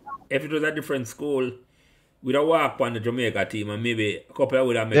 if it was a different school, we'd have walked on the Jamaica team and maybe a couple of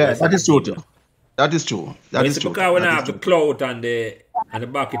would have made that is true too. That is true. Because when I have the clout and the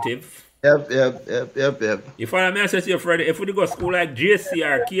bucketive. Yep. If I say to you, Freddie, if we go to school like JC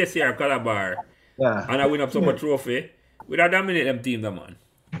or KC or Calabar, and I win up some trophy, we'd have dominate them teams, man.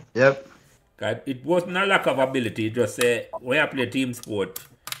 Yep. It wasn't a lack of ability, just say, when you play team sport,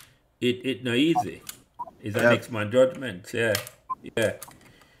 it not easy. It's a next man judgment.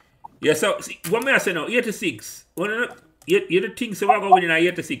 Yeah, so, see, what may I say now, 86, you don't think so we're going to win in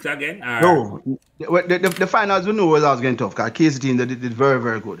 86 again? Or? No. The finals we knew was going tough because KC team they did very,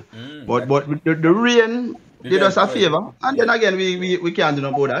 very good. But the rain did us a favor. And then again, we can't do no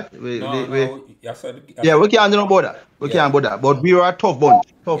about that. We can't do no about that. We can't about that. But we were a tough bunch.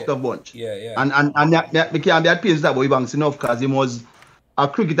 Tough bunch. Yeah. And we can't be at pace that boy Banks enough because he was a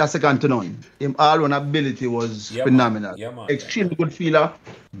cricketer second to none. His all-round ability was phenomenal. Man. Extremely good fielder,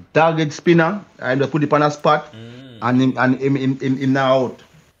 target spinner, and put it on a spot. And him now out.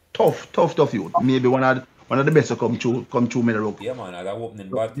 Tough youth. Maybe one of the best to come through Meadowbrook. Yeah, man, I got opening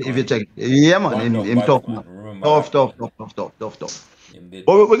back. If you check. Yeah, man. Him tough, man. Tough.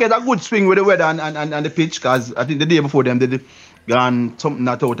 But we get a good swing with the weather and the pitch because I think the day before them they gone something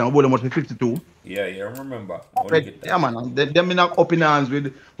not out and we bowled them out for 52. Yeah, I remember. Yeah, man. Them in up in hands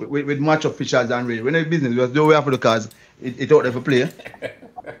with match officials and really. When it's business, we just do it for the cars. It out there for play.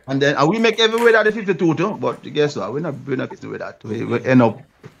 And then we make every weather the 52 too. But guess what? We're not busy with that. We end up.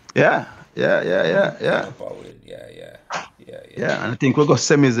 Yeah. Yeah, and I think we'll go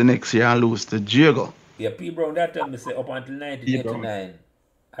semis the next year and lose to Diego. Yeah, P Brown that time, say up until 1989.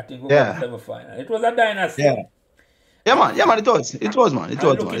 I think we got the semi-final. It was a dynasty. Yeah, man, it was. It was, man.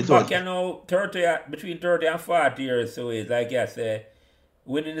 Looking back, you know, between 30 and 40 years, so it's like I say,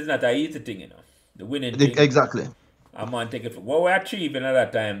 winning is not an easy thing, you know. The winning thing. Exactly. I'm going to take it for what we achieved in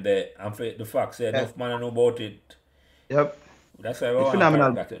that time there, and for the fact that enough man know about it. Yep. That's why we want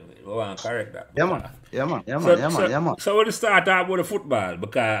to correct that. Yeah, man. So we'll start out with the football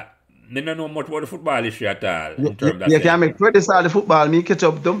because I don't know much about the football issue at all. In terms of you can make pretty start the football, me catch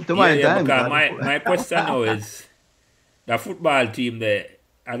up to my time. Because my question now is, the football team there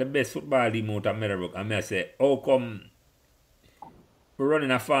are the best football team out of Meadowbrook. And I say, how come we're running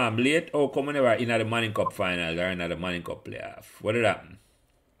a farm late? How come we never in the Manning Cup final or in the Manning Cup playoff? What did happen?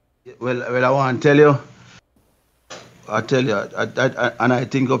 Well, I want to tell you, and I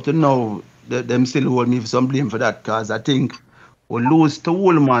think up to now, them still hold me for some blame for that because I think we lose to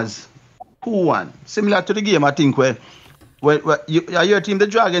Wolmer's 2-1. Similar to the game, I think, where your team, the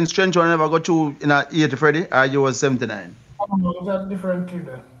Dragons, Trench, never got through in a 80, Freddie, or you was 79? No, that's a different team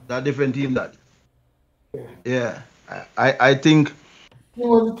then. That different team, that? Yeah. I think... It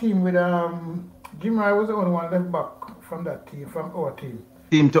was a team with... Jim Rai was the only one left back from that team, from our team.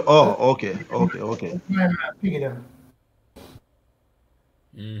 Okay.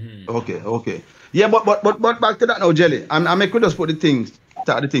 Okay. Yeah, but back to that now, Jelly. I make just put the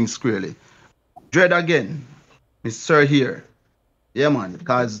things squarely. Dread again, Sir here. Yeah, man,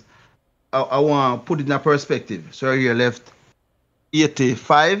 because I want to put it in a perspective. Sir here left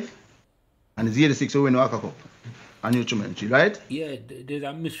 85 and it's 86 who win the Waka Cup. And Nutrimentary, right? Yeah, there's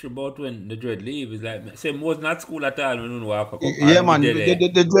a mystery about when the Dread leave. It's like, same was not school at all when we Waka Cup. Yeah, man,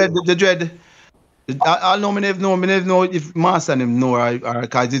 the I know me never know if Master and him know or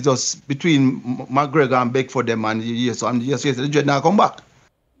because it's just between McGregor and Beck for them and so I'm just the dread now come back.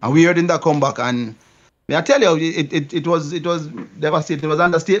 And we heard him that come back and may I tell you it was devastating, it was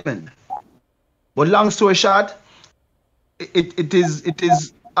understatement. But long story short, it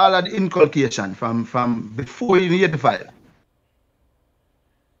is all of the inculcation from before in 85.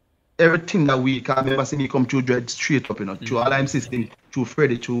 Everything that we can remember see me come through dread straight up, through all I'm system, through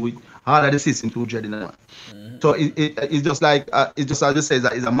Freddy, through all of the system through dread, So it's just like it's just as I say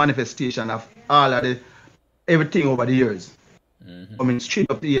that it's a manifestation of all of the everything over the years. Coming straight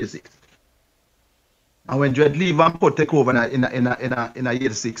up to 86. And when dread leave and put take over in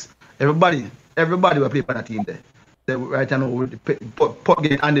 86, everybody will play for that team there. They right now put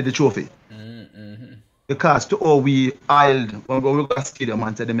get under the trophy. Because to all we aisled when we got stadium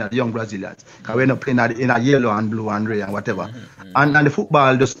and said them are the young Brazilians. Because we end up playing in a yellow and blue and red and whatever. And the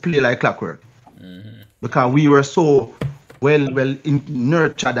football just play like clockwork. Because we were so well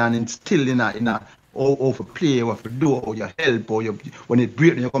nurtured and instilled in a how to play, what to do, how you help, or when it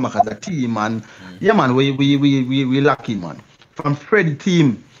breaks you come back as a team and yeah man, we lucky man. From Freddy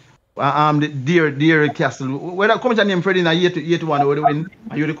team, the dear Castle. When I come to name Freddy in a year to one, where they win,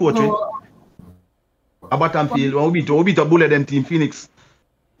 are you the coach? A Battlefield, we beat a bullet them team Phoenix.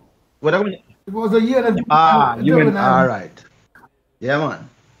 What happened? It was a year that you went all right. Yeah man.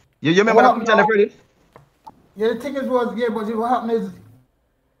 You remember that come Freddy? Yeah, the thing is but what happened is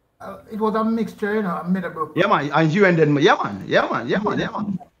it was a mixture, a Meadowbrook. Yeah man, and you and then yeah man. The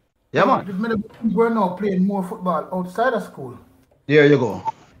Meadowbrook were now playing more football outside of school. There you go.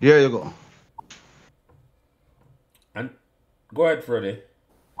 And go ahead, Freddie.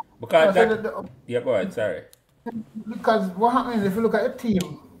 Because go ahead, sorry. Because what happens if you look at the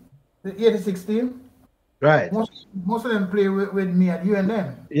team, the 86 team, right? Most of them play with me and you and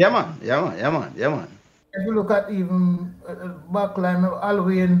them. Yeah man. If you look at even backline,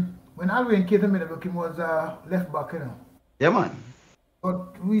 Alwyn, when Alwyn came to Meadowbrook, he was left back, Yeah man.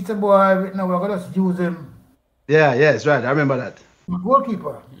 But we said, boy, now we're going to use him. Yeah, yes, right. I remember that.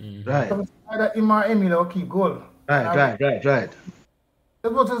 Goalkeeper. Right. So either him or Emil or keep goal. Right.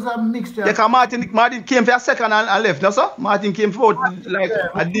 That was just a mixture. Yeah, because Martin came for a second and left, no sir? Martin came for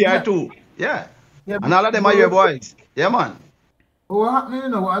a day or two. Yeah. And all of them are your boys. Yeah, man. But what happened,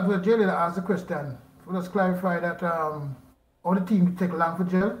 as well, Jelly asked the question, for us clarify that all the team take long for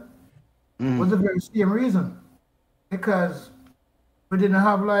jail was the very same reason. Because we didn't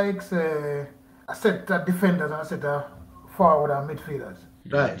have say, a set of defenders and a set of forward and midfielders.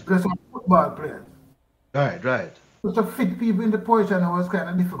 Right. Because of football players. Right. So to fit people in the position was kind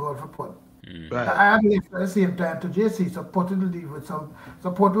of difficult for Put. Right. I had left at the same time to JC, so Put would leave with some. So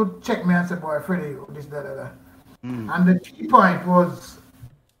Put would check me and say, boy, Freddie, this, that. And the key point was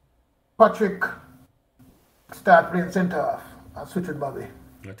Patrick start playing centre half and switch with Bobby.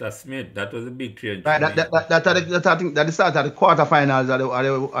 That's Smith. That was a big change. Right. That I think that started at the quarterfinals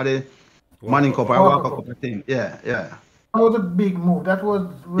at the Manning Cup or Walker Cup thing. Yeah. That was a big move. That was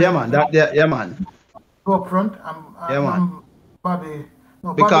man. Go up front. Man. Bobby.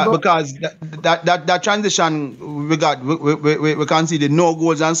 No, because that transition we got we conceded no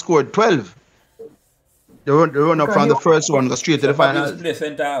goals and scored 12. They run up from the first one, go straight to the final. Play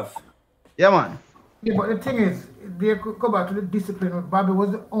centre half. Yeah, man. Yeah, but the thing is, they could go back to the discipline. Bobby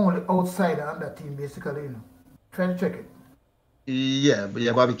was the only outsider on that team, basically. Try to check it. Yeah,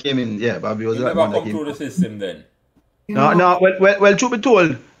 Bobby came in. Yeah, Bobby was the one that came through the system then. No. Well, truth be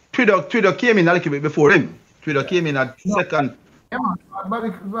told, Twitter came in a little bit before him. Twitter came in at second. Yeah, man.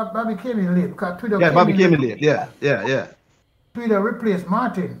 Bobby came in late because Twitter. Yeah, Bobby came in late. Yeah. Twitter replaced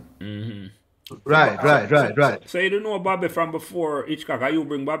Martin. Mm-hmm. Right. So you don't know Bobby from before Hitchcock? Are you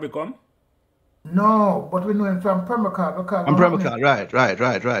bring Bobby come? No, but we know him from Permacar. From Permacar, right.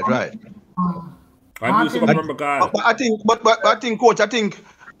 I'm used to Permacar. But I think, coach. I think,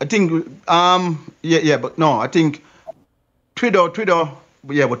 but no, I think Twitter period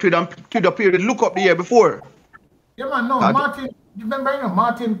look up the year before. Yeah, man, no, Martin. You remember,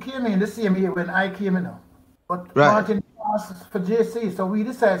 Martin came in the same year when I came in, but right. Martin asked for JC, so we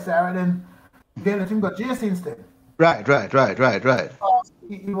decided, then they let him go JC instead. Right.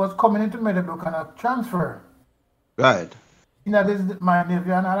 He was coming into Meadowbrook on a transfer. Right. This is my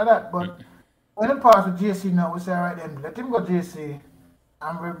nephew and all of that. But when it passed with JC now, we say, all right, then let him go JC.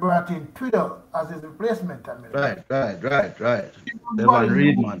 And we brought in Twitter as his replacement. Right. Devon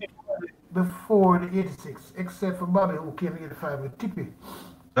Reed, man. Before the 86, except for Bobby, who came in 85 with Tippy.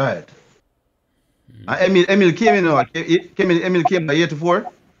 Right. Emil came in, or Emil came by 84?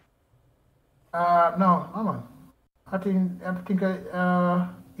 No, come on. I think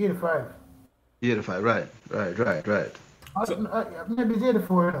 85. 85, right. Maybe it's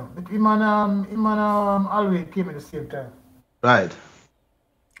 84, you know. But him and Alwyn came at the same time. Right.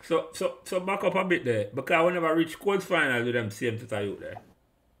 So back up a bit there. Because we never reached quarterfinals with them same to you there.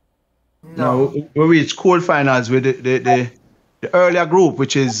 No, we reached quarterfinals with the earlier group,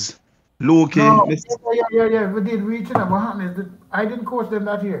 which is Luke. No, yeah. We did reach it. What happened is I didn't coach them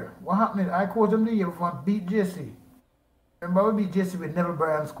that year. What happened is I coached them the year before I beat Jesse. Remember we beat Jesse with Neville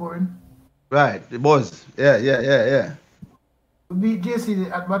Bryan scoring? Right, it was. Yeah. We beat Jesse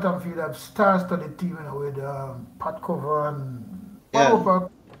at Bottomfield, a star-studded team, you know, with Pat Cover and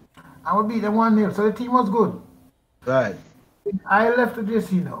and we beat them 1-0. So the team was good. Right. I left to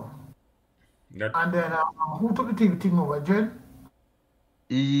Jesse, you know. And then who took the team over? Jen?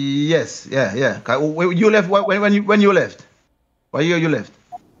 Yes, yeah. You left when you left? What year you left?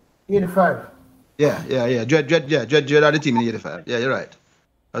 85. Yeah. Dred had the team in 85. Yeah, you're right.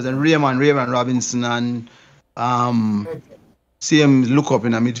 I was in Raymond Robinson and same look up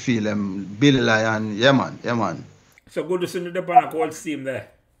in the midfield, Billy Lyon. Yeah, man. So good to see the Japan whole team there.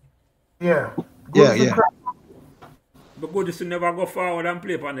 Yeah. But good to never go forward and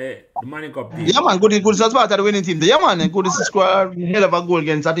play on the Manning Cup team. Yeah, man. Good as part of the winning team. Yeah, man. Good to score hell of a goal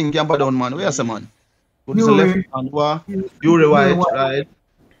against, I think, Camperdown, man. Where's the man? Good to left hand. Yuri White, right?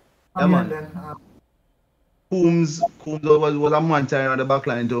 Yeah, man. Coombs was a man tying on the back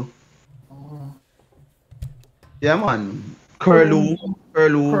line, too. Yeah, man. Curlew,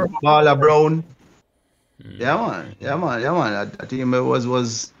 Bala Brown. Yeah, man. That team was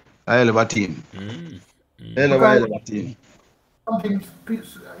a hell of a team. Hell of a team. Something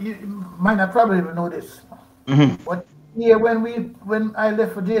you might not probably even know this. But here when I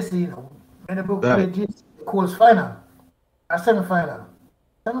left for JC, you know, when the book played JC, the course final, a semi-final.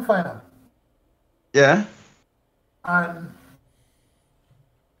 Yeah. And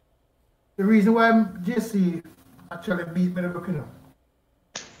the reason why JC actually beat Meadowbrook, you know,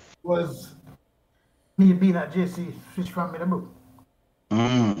 was me being at JC switch from Meadowbrook.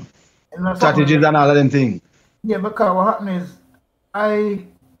 Strategies and all of them things. Yeah, because what happened is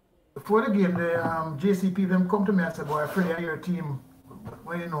before the game, the JC people them come to me and said, boy, Freddie, your team,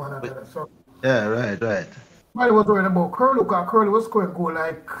 what do you know that? So yeah, right. I was worried about Curlew, because Curlew was scoring goal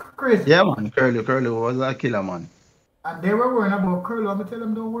like crazy. Yeah, man. Curlew was a killer, man. And they were worrying about Curlew. I'm going to tell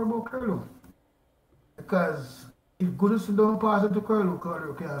them, don't worry about Curlew. Because if Goodison don't pass it to Curlew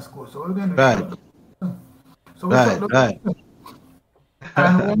can't score. So we're going to do So we right.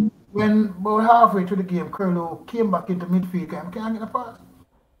 And when about halfway through the game, Curlew came back into midfield and can't get a pass.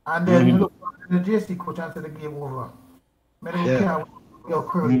 And then you look at the JC coach and said the game over.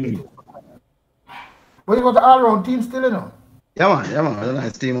 Curlew. But it was an all-round team still, you know. Yeah, man. It was a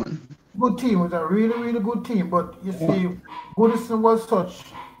nice team, man. Good team. It was a really, really good team. But you see, Goodison was such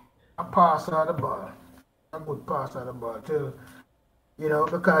a passer of the ball. A good passer of the ball. Till, you know,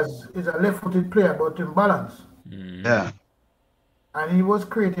 because he's a left-footed player, but in balance. Yeah. And he was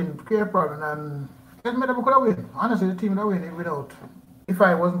creating problem, and it made him could have win. Honestly, the team would have win without. If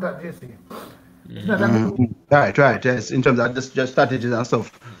I wasn't at JC. It's not that Right. Yes, in terms of just strategies and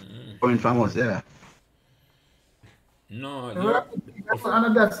stuff. Going from us, yeah. No, and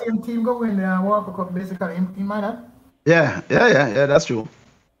that same team go win the Walker Cup basically in my head. Yeah, that's true.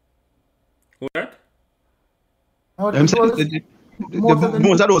 What? No,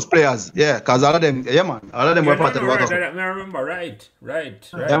 most of those players, yeah, because all of them, all of them were part of the Walker Cup. I remember, right.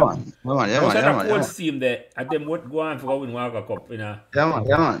 Yeah, man. That whole team there, and them would go on for win Walker Cup, you know. Yeah,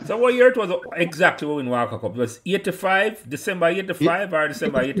 man. So what year it was exactly win Walker Cup? It was 85, December 85 or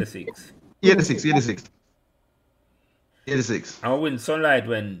December 86? 86. I win Sunlight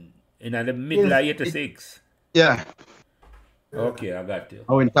when in the middle of 86. Yeah. Okay, I got you.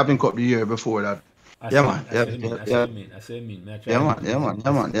 I win Tapping Cup the year before that. I see what you mean. Yeah, man.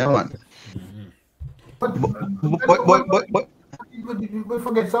 But we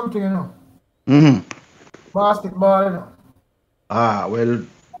forget something, you know. Basketball, you know. Well.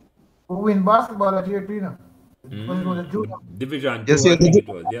 We win basketball at year 3, you know. Division 2, yes, I think it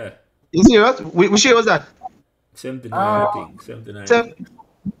was, yeah. You see what? Which year was that? 79, I think. 79.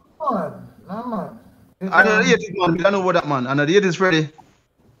 No, man. Another 80s, man. We don't know about that, man. Another 80s, Freddie.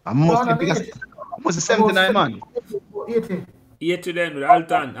 I must be 79, man. 80 then with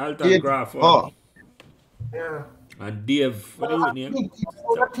Alton Graf. Yeah. And Dave, what do you name?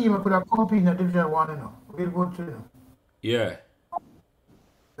 That team could have competed in Division 1, you know. We'll go to. Yeah.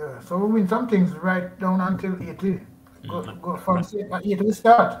 So we win some things right down until 80. Go from 80 to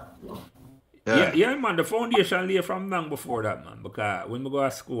start. Yeah, man, the foundation lay from long before that, man. Because when we go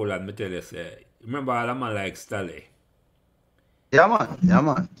to school, and me tell you, say, remember all the man like Stally? Yeah,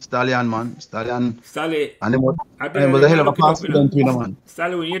 man. Stallion, man. Stallion. Sally, And him was, I and him tell was you, a you hell of a look it pass up, you know. student, man.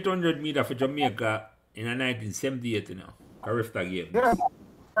 Sally won 800 meter for Jamaica in a 1978, you know. Carifta Yeah, Games. right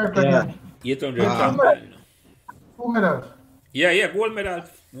Yeah. again. 800 With champion, you know. two medals. Yeah, gold medal.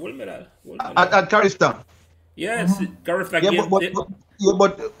 Gold medal. Gold medal. At Carista. Yes, Carifta Yeah, Games.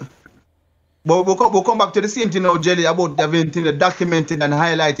 we'll come back to the same thing now, Jelly, about everything documented and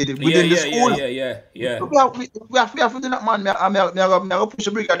highlighted it within the school. Yeah. We have to do that, man. I'm going to push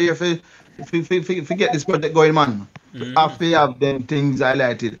the brigadier for get this project going, man. Have to have them things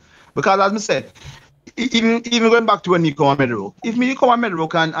highlighted. Because as I said, even going back to when you come to Meadowbrook, if me come to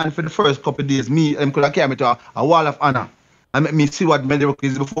Meadowbrook and for the first couple of days, me could have carried me to a wall of honor and make me see what Meadowbrook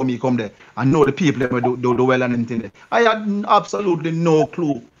is before me come there and know the people that do well and anything there. I had absolutely no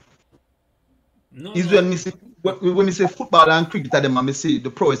clue. No. When me say football and cricket, them and me see the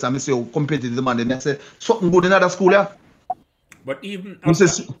prowess and me say competitive man, then I say something good in other school, yeah. But even after,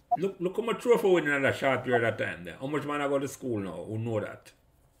 look how much trophy winning in a short period of time there. How much man I go to school now who know that?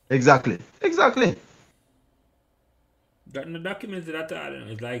 Exactly. That in the documents that all, you know,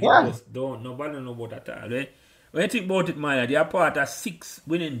 it's like you just don't nobody know about that all. When you think about it, man, they are part of 6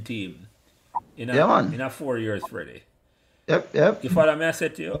 winning team in a 4 years, Freddie. Yep. You follow me I say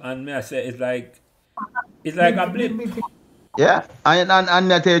to you, and me I say it's like a blip. Yeah, and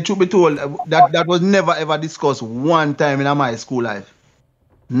I tell you, truth be told, that was never ever discussed one time in my school life.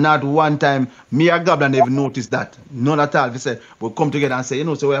 Not one time. Me and Gabla never noticed that. None at all. We said we'll come together and say, you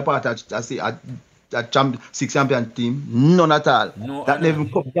know, so we're part of a 6 champion team. None at all. No, that never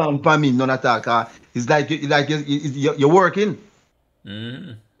come down for me. None at all. Cause it's like you're working.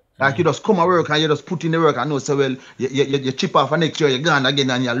 Mm-hmm. Like you just come and work and you just put in the work and know so well you chip off and next year you're gone again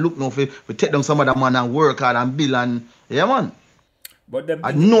and you look now for take down some other man and work hard and bill and yeah man. But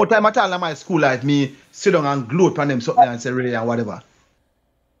at no time at all in my school life me sit down and gloat on them something and say really and whatever.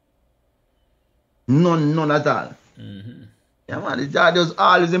 None at all. Mm-hmm. Yeah man, that was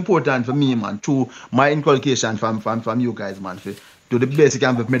always important for me man, through my inculcation from you guys man, for do the basic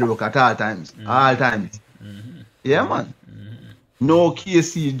and Meadowbrook at all times. Mm-hmm. All times. Mm-hmm. Yeah man. No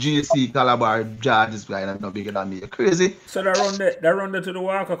KC, GC, Calabar, George guy, I'm not bigger than me. You're crazy. So they run to the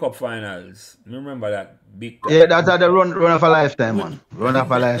Walker Cup finals. Remember that big time? Yeah, that's the run of a lifetime, man. Run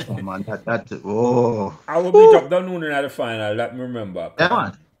of a lifetime, man. I will beat up Dunoon in the final, that me remember.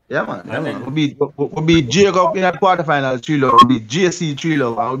 Yeah, man. We'll be Jacob in the quarterfinal, 3-love. We'll be JC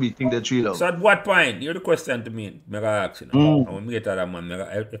 3-love. I will be think the 3-love. So at what point? You're the question to me. I ask you now. When we get to that man,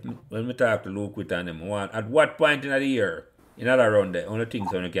 when we talk to Luke with him, at what point in the year? In other round there, only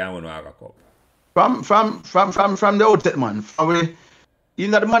things when you can win Walker Cup. From the outset, man.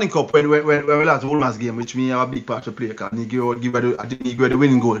 In the Money Cup when we lost the Woolman's game, which me have a big part to play, because he give the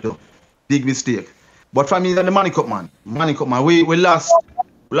winning goal too. Big mistake. But from in the Money Cup, man. We lost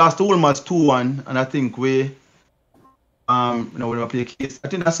to Woolman's 2-1, and I think we when we play case, I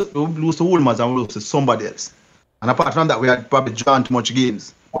think we lose to Woolman's and we lose to somebody else. And apart from that, we had probably drawn too much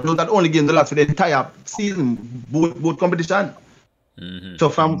games. But those that only game the last for the entire season, both competition. Mm-hmm. So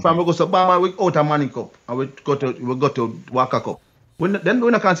from we go to Bama, we out of Money Cup, and we go to Walker Cup. Then we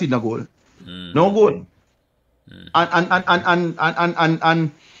not concede no goal, no goal.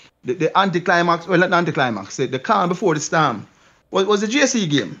 And the anticlimax, well not anticlimax, the calm before the storm was the JC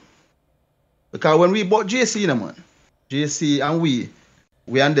game. Because when we bought JC, man, JC and we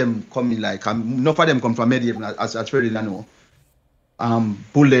and them coming like enough of them come from Medieval as Freddie know.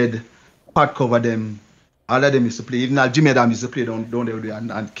 Bullet, Pat cover them, all of them used to play, even Jimmy Adam used to play down there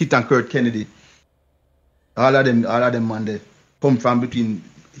and Kit and Kurt Kennedy. All of them man they come from between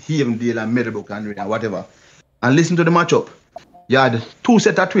Havendale and Meadowbrook and whatever. And listen to the matchup. You had 2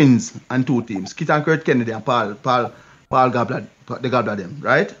 set of twins and 2 teams, Kit and Kurt Kennedy and Paul Gabler, the Gabler them,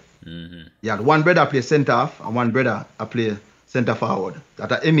 right? Mm-hmm. You had one brother play centre half and one brother play centre forward.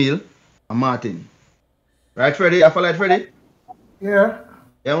 That are Emil and Martin. Right, Freddie? I follow it, Freddie? Yeah.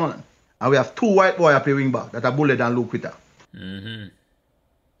 Yeah, man. And we have 2 white boys play wing back that are Bullet and Luke Witter. Mm-hmm.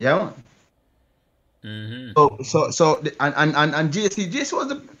 Yeah, man. Mm-hmm. So and JC was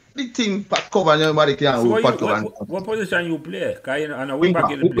the big thing. Pat cover and everybody can. So what position you play? And a wing back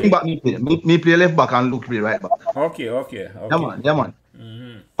you play? Wing back me play left back and Luke play right back. Okay. Yeah, man.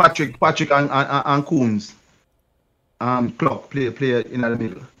 Mm-hmm. Patrick and Coons. Clock play in the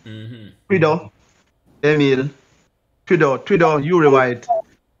middle. Mm-hmm. Frido, Emil, Twido, Yuri White,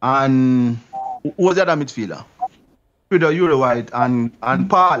 and who was the other midfielder? Twido, Yuri White, and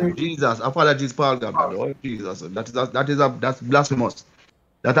Paul. Jesus, apologies, Paul. Oh, Jesus, that's blasphemous.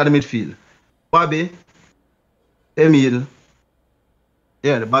 That's at the midfield. Bobby, Emil,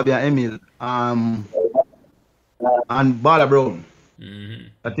 yeah, Bobby and Emil. and Bala Brown. Mm-hmm.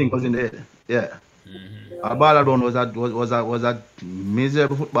 I think was in the head. Yeah. Mm-hmm. Bala Brown was a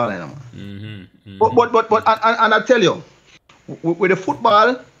miserable footballer, man. Mm-hmm. But and I tell you, with the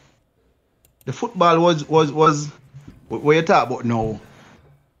football was where you talk about now.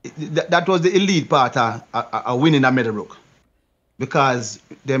 That was the elite part of winning at Meadowbrook, because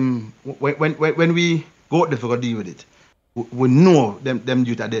them when we go out there to deal with it, we know them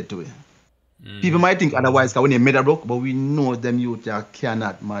youth are dead to it. People might think otherwise because we in Meadowbrook, but we know them youth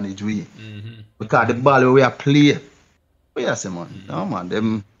cannot manage we, because the ball we are play. But yes, man, no man,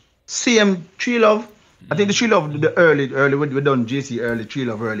 them same Tree Love. I think the Tree Love the early we done JC early, Tree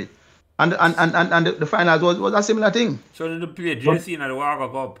Love early. And the finals was a similar thing. So did you play JC in the Walker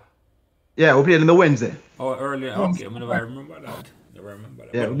Cup? Yeah, we played in the Wednesday. Oh, early. Okay, I remember that. Never remember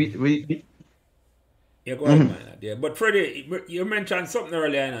that. Yeah, we yeah, go ahead, man. Yeah, but Freddie, you mentioned something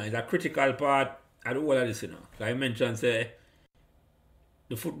earlier, you know, it's a critical part of the whole of this, you know. So I mentioned, say,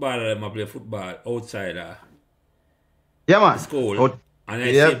 the footballer might play football outside man. school. And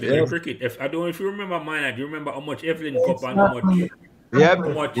I say play cricket. If I don't know if you remember mine, do you remember how much Evelyn Cup and how much man. We call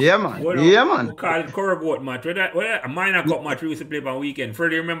it Corrigoat match. A minor cup match we used to play on weekend.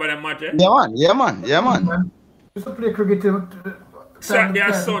 Freddie, remember that match? Eh? Yeah, man. Used to play cricket Saturday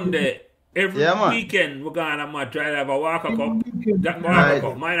and Sunday. Every weekend we're going to match. Try to have a Walker Cup, that Walker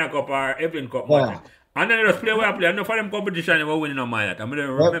Cup, minor cup or Evelyn Cup match. And then just play where I play. I know for them competition we're winning on minor. I'm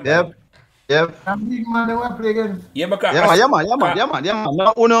gonna remember. Yep. And big man they want to play again. Yeah, because yeah, man.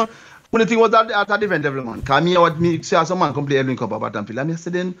 Now, one thing was that at a different level, man. Cause me see some man come play Evelyn Cup about Battlefield. And I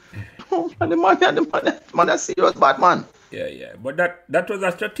said then, oh man, the man that's serious bad man. Yeah. But that was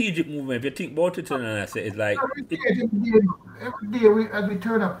a strategic movement. If you think about it, and I say it's like every day as we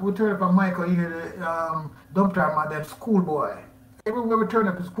turn up on Michael here, the dump time at them schoolboy. Everywhere we turn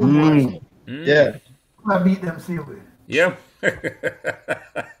up is schoolboy. Yeah. I beat them seriously. Yeah.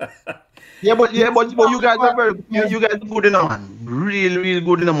 But you guys are very you guys are good in a man. Real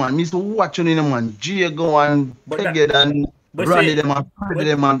good in a man. Me used to watch you in a man. Jago and Peggy and Randy them and Freddy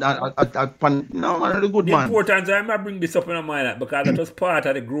them and no man, the good man. The importance I might bring this up in my mind because that was part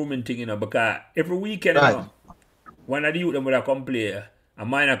of the grooming thing, you know, because every weekend, you know, one of the youth them would have come play a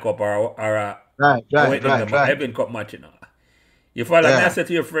minor cup or a Evelyn Cup match, you know. You follow me, I said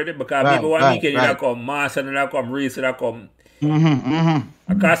to you, Freddie, because maybe one weekend you come, Mars and you come, Reese and you come.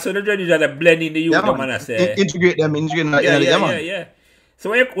 Because so the judges are blending the youth, man, I say. Integrate them. Yeah. So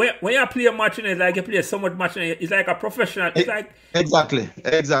when you play a match, it's like you play so much match, it's like a professional. It's like exactly.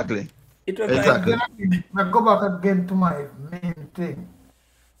 It was exactly. I go back again to my main thing.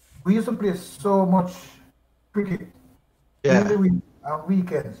 We used to play so much cricket in the week and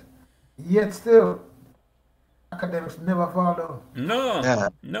weekends. Yet still, academics never follow. No,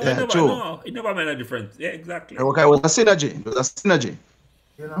 it never made a difference. Yeah, exactly. Okay, it was a synergy.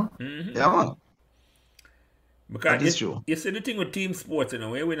 You know? Yeah, man. Because you see the thing with team sports, you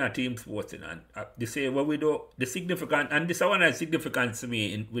know, when we're not team sports, you know, and they say what we do, the significant, and this one has significance to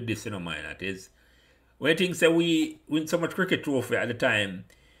me with this, you know, man, that is, when things say we win so much cricket trophy at the time,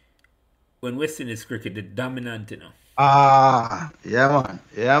 when West Indies cricket, the dominant, you know. Yeah,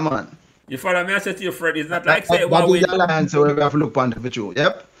 man. You follow me? I said to you, Fred, it's not like say what we alliance where we have to look on the truth.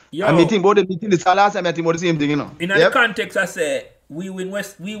 Yep. Yo, I mean, think about the last time I think about the same thing, you know. In the context, I say we win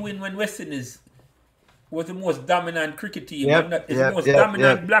when West Indies was the most dominant cricket team. It's the most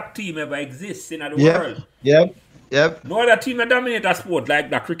dominant black team ever exists in the world. Yep. No other team that dominate a sport like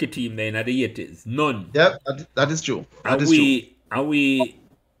the cricket team there in the 80s. None. Yep, that is true. We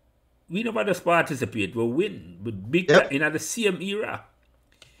never just participate. We win with big in the same era.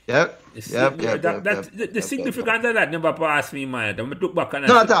 The significance of that never passed me, man. I'm look back and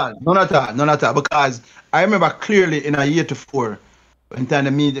none at all. Because I remember clearly in a year to 4, when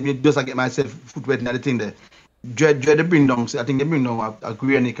time me just I get myself foot wet in the thing there. Dread they bring down. I think they bring down a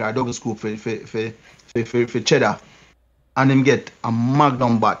granny car, a double scoop for cheddar, and them get a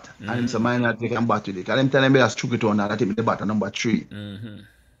magnum bat, and him say mine not take a bat with it. And them tell them better stroke it on that I take the bat at number 3.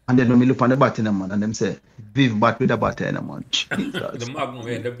 And then when we look on the bat in them, man, and them say, "Vive bat with the bat in them, man." The magnum,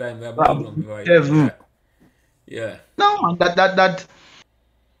 the magnum. Yeah. No, man, that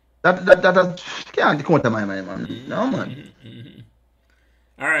can't come out of my mind, man. No, man.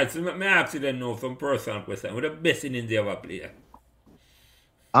 All right, so let me ask you then now some personal question. What the best innings you ever played?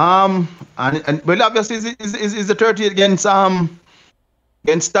 And well, obviously, is the 30 against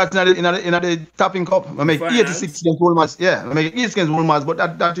Stats in the Tapping Cup. I make 86 against Wolmers. Yeah, I make 86 against Wolmers, but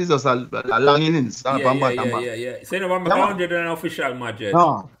that is just a long innings. Yeah. So you never make 100 in an official match yet?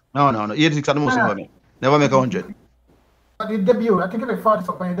 No. 86 at the most never make. Never make 100. But the debut, I think it's like 40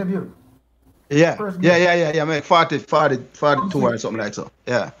 something in debut. Yeah, First yeah, game. yeah, yeah, yeah. Make 42 or something like so.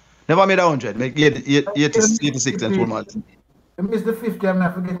 Yeah. Never made 100. Make 86 and 2 months. I missed the 50. I'm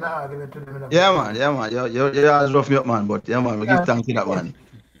not forgetting the argument to them. Yeah, man. Yeah, man. You always rough me up, man. But yeah, man. We give thanks to that, man.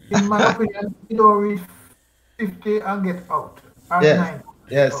 In my opinion, he don't reach 50 and get out. Or Yes. 9.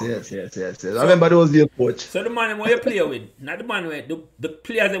 Yes. I remember those years, coach. So the man where you play with, not the man where the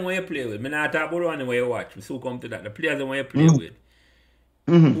players them where you play with. Me not talk about the one where you watch. We so come to that. The players them where you play with.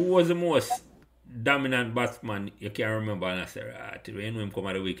 Who was the most dominant batsman you can remember? And I say, right, when you know him come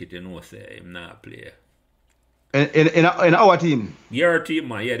at the wicket, you know say him not play. In our team. Your team,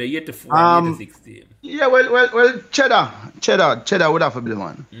 man. Yeah, the 84, 86 team. Yeah, well, Cheddar would have to be the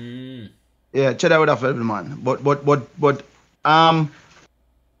man. Yeah, Cheddar would have to be the man. But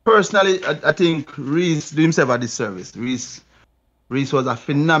personally, I think Reese did himself a disservice. Reese was a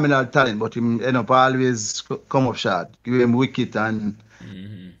phenomenal talent, but he end up always come up short. Give him wicket and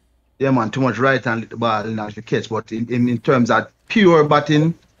yeah, man, too much right hand the ball and actually catch. But in terms of pure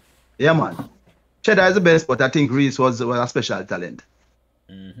batting, yeah, man, Cheddar is the best, but I think Reese was a special talent.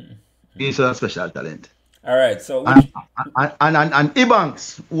 Reese was a special talent. All right, so and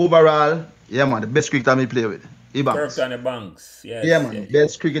Ebanks overall, yeah, man, the best cricketer me play with. Ebanks. Kirk and Banks, yes. Yeah, man,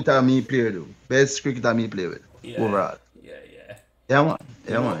 best cricketer me play with. Best cricketer me play with overall. Yeah, man.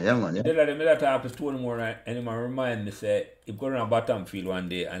 Yeah. They talk to Tony more and him remind me say he go on a bottom field one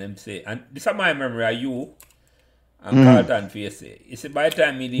day and him say, and this is my memory of you and Carlton face. He said by the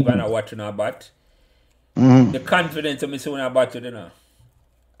time me leave and I watch on a bat, the confidence of me see when I bat you know.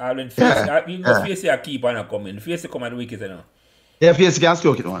 I will face you just face a keep and I come in. Face come at the wicket, you know. Yeah, face can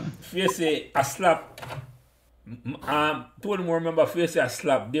stroke it one. Face a slap. Tony more remember face a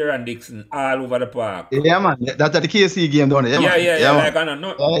slap Darren Dixon all over the park. Yeah, man. That's the KC game down there. Yeah, like I don't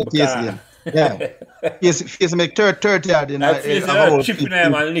know. KC game. Yeah. Face make 30 yard in a chipping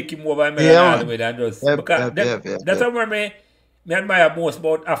him and lick him over me all the way that just that's what me admire most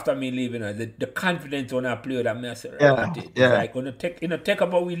about after me leaving the confidence on a player that me say like gonna take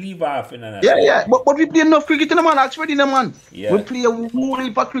about we leave off in but we play enough cricket in the man actually in the man. We play a whole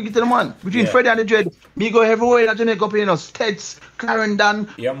heap of cricket in the man between Freddie and the Dread. Me go everywhere in Jamaica playing States, Clarendon.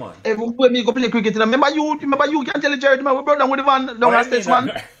 Yeah, man. Everywhere me go play cricket in the remember you can tell the Jared man we brought down with the van down at States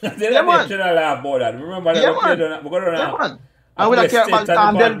man. Yeah, man. Remember that we go down. And we don't care about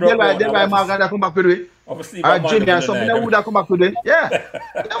they'll buy Morgan that come back with it. Jimmy and something that would have come back today. Yeah,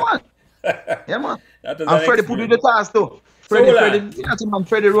 man. And Freddie put in the task too. Freddie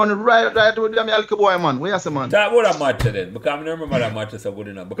running right with them Alky boy, man. Where you say, man? That was a match then, because I don't remember that match so good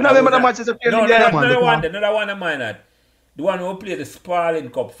enough. You remember that match is a another one of mine that. The one who played the Sparling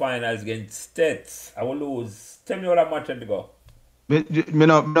Cup finals against States. I will lose. Tell me what that match had to go. Me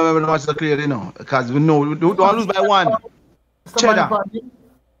no remember the match so clearly, you know, because we know we don't lose by one. Cheddar.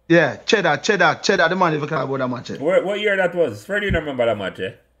 Yeah, Cheddar, the man if you care about that match. What year that was? Freddie, you remember that match,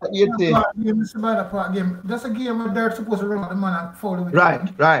 eh? Game. That's a game where they're supposed to run the man and follow it. Right.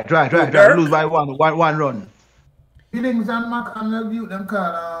 We lose by one run. Billings and Mac and the them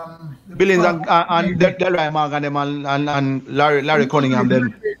call Billings and Delroy Mark and them and Larry Cunningham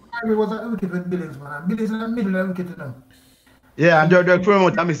them. Larry was a wicket with Billings, man. Billings in the middle of the wicket to them. Yeah, and they're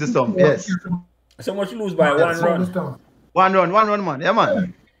promote and miss the stump. Yes. So much lose by one run. One run, man. Yeah,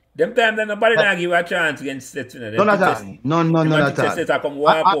 man. Them time then nobody not give a chance against States. None at all. None at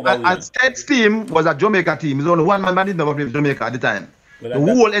all. And States team was a Jamaica team. There's only one man did never play for Jamaica at the time. The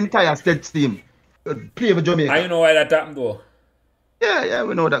whole entire States team play for Jamaica. And you know why that happened though? Yeah,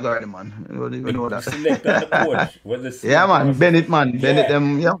 we know that already, man. We know that. Select the coach was the yeah, man. Bennett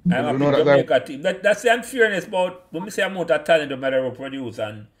them, yeah. We know that Jamaica team. That's the unfairness about when we say amount of talent the matter of produce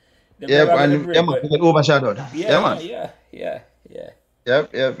and man, overshadowed. Yeah, man. Yeah.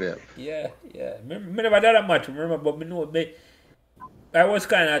 Yep. Yeah. Me never done that much, remember, but me know I was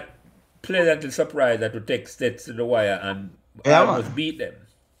kind of pleasantly surprised that we take States to the wire and almost beat them.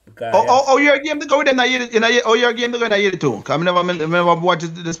 Because, your game to go with them your game to go in a year too? Because I never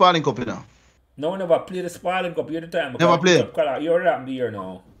watched the Sparling Cup, you know. No, I never played the Sparling Cup at the time. Never played? You're around the year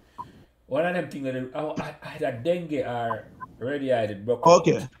now. One of them things I had a dengue or radiated broke.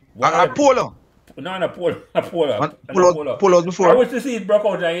 Okay. Polo. No, polo. Polo before. I wish to see it broke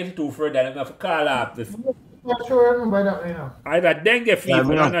out in 82 further and I have to call up this. Not sure I remember that, you know. I had a dengue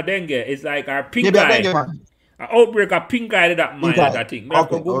fever, not a dengue. It's like our pink eye. An outbreak of pink eye that man, I think. I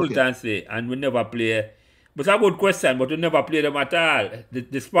Google it and say, and we never play. But it's a good question, but we never play them at all.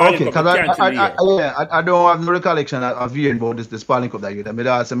 The Sparling Cup I don't have no recollection of hearing about the Sparling Cup that year. I mean,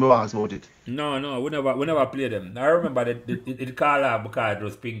 I asked about it. No, we never play them. I remember it called out because it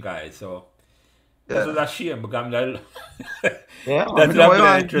was pink eye, so That's a shame because I'm like, Yeah, that's man. a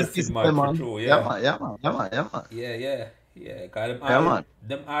very interesting match for Man. true, Yeah, yeah. man. Yeah, man. Yeah, man. Yeah, man. Yeah. Cause Yeah,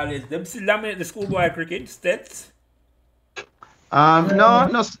 man. them still dominate the schoolboy cricket stats. No,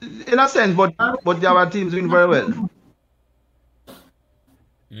 in a sense, but the other teams doing very well.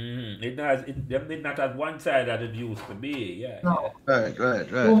 Them did not as one side as it used to be. Yeah. No. Right.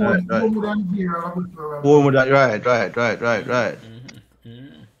 Bournemouth and Vieira are good for Right.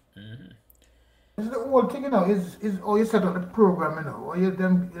 It's the whole thing, is how you set up the program, how you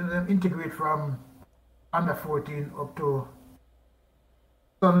them integrate from under 14 up to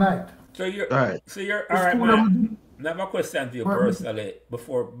Sunlight. So you're Right. all right, man. I have a question to you personally but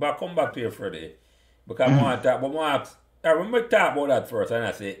I come back to you, Freddie. Because I want to talk, but I remember talk about that first, and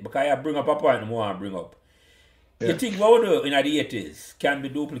I say, because I bring up a point I want to bring up. You think what we do in the 80s can be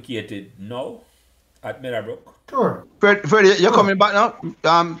duplicated now at Meadowbrook? Sure. Freddie, you're coming back now.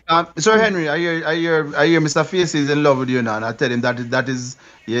 Sir Henry, I hear Mr. Face is in love with you now, and I tell him that is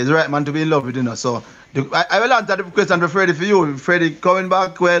he's the right man to be in love with you now. So I will answer the question to Freddie for you. Freddie coming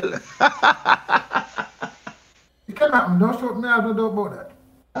back, well. It can happen. Don't show me. I don't know about that.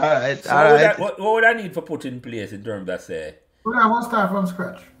 All right. What would I need for put in place in terms of say? Well, I want to start from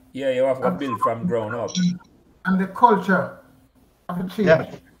scratch. Yeah, you have to build from ground up. And the culture of a change.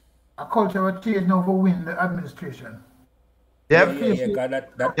 Yeah. A culture of change now for win the administration. Yep.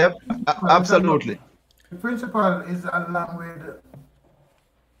 Yep, absolutely. The principal is along with,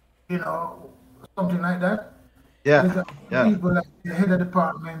 something like that. Yeah. People like the head of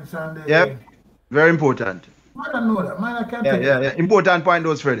departments and the... Yep. Very important. I don't know that. I can't Yeah. Important point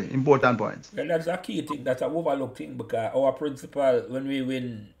those, Freddie. Important points. Well, that's a key thing. That's an overlooked thing because our principal, when we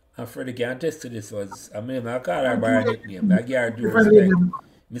win, and Freddie can attest to this, was, I call her by her nickname. I give her due respect.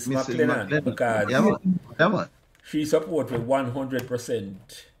 Miss McLennan, because she support with 100%.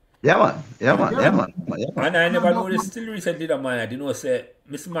 Yeah, man. And I never know this still recently, the man, I didn't know, say,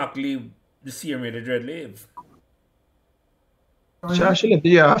 Miss Mac leave the same year the dread leave. She left the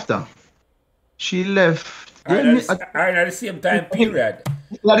year after. She left. At the same time period.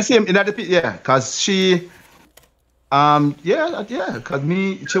 Because she, because she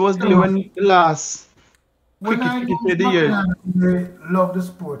was there when the last cricket the year. Love the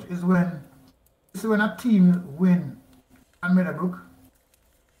sport is when a team win at Meadowbrook.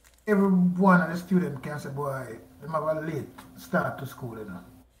 Every one of the students can say, boy, they have a late start to school,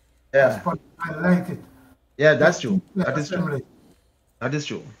 Yeah. I like it. Yeah, that's true. That is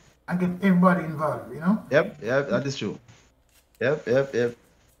true. And get everybody involved, Yep, that is true. Yep.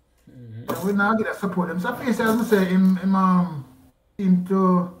 Mm-hmm. We now get a support. Them so face, as I say, him seem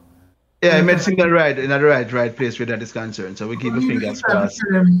to... Yeah, he made signal right in the right place where that is concerned. So we keep the fingers crossed.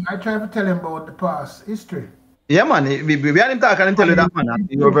 I try to tell him about the past history. Yeah, man. We had him talk and tell you that, man.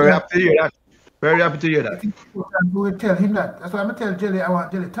 You were very happy to hear that. Very happy to hear that. We will tell him that. That's why I'm going to tell Jelly I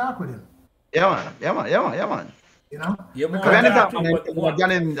want Jelly to talk with him. Yeah, man.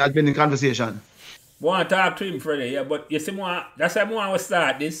 Johnny has been in conversation. Want to talk to him, Freddie, yeah, but you see, that's why I want to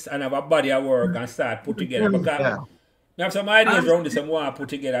start this and have a body at work and start put together. Because I have some ideas around this and want to put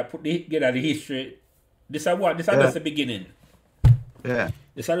together the history. This is just the beginning. Yeah.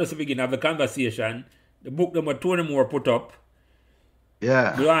 This is just the beginning of the conversation. The book them Tony Moore put up.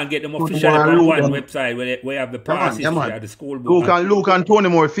 Yeah. We want to get them officially on one website where you have the past history of the school book. Luke and Tony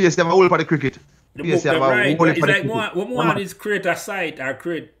Moore face them all for the cricket. The book them right. It's like what we want is create a site or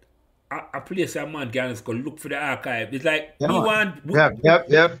create a place a man can just go look for the archive. It's like we want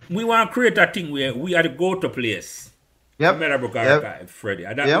to create a thing where we are the go-to place. Yep. Meadowbrook archive, Freddie.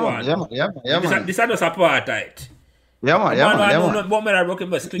 And that's this is just a part of it. Yeah, man.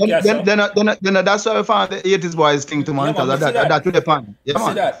 Then that's why I found the 80s boys thing to man, because that's to the pan. Yeah,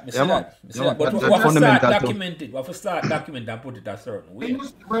 man. But we have to start documenting and put it a certain way.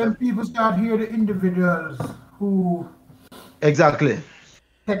 When people start hear the individuals who exactly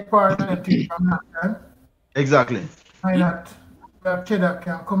take part in the team from that time. Exactly. Why not Cheddar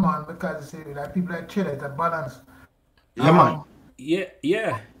can come on because like people like Cheddar, it's a balance. Yeah, man.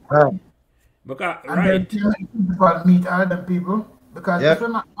 Yeah. Because, and then people meet other people. Because if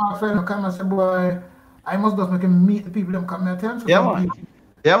I'm a friend come and say, boy, I must just make him meet the people that come and tell. So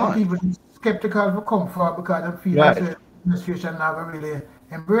some people skeptical for comfort because they feel like the administration never really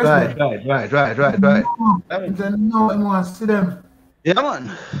embraced them. Right. And then no one wants to see them. Yeah,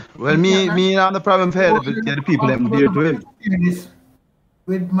 man. Well, me and the problem for the people that dear to him.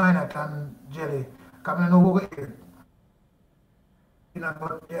 With Minott and Jelly, coming over here.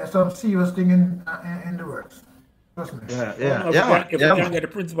 But there's some serious thing in the works. Trust me. If we can get the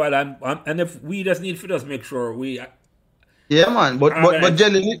principal and if we just need to just make sure we Yeah, man. But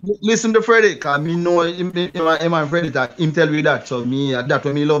Jelly, listen to Freddie, cause me know him and Freddie that him tell me that. So me that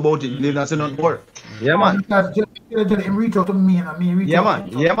what me love about it. Leave not say nothing more. Yeah, man. Because Jelly reach out to me and me reach out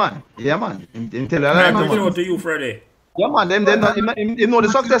to him. Yeah, man. Him tell you I reach out to you, Freddie. Yeah, man. Them him know the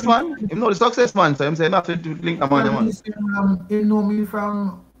success, man. Him know the success, man. So him say have to link the man, man. He know me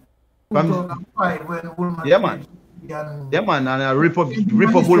from 2005 when Woolman. Yeah, man. Yeah, man. And rip up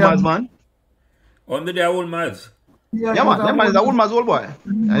Woolman's, man. Under the Woolman's. Yeah, man. That man is a Woolman's old boy.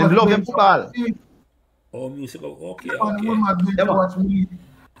 And him love him football. Oh, music. Okay. Yeah, man.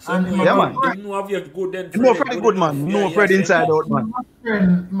 So yeah, man. You know have your good then. You know Freddie good, man. You know Freddie inside out, man.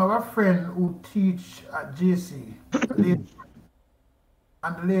 My friend who teach at JC.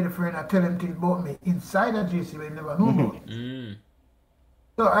 And the lady friend I tell him things about me inside at JC, but he never know about it.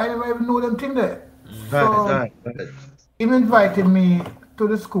 So I never even know them things there. Right. He invited me to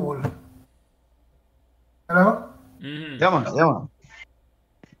the school. Hello? Yeah, man.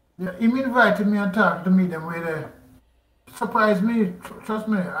 Yeah, he invited me and talked to me them where they surprised me, trust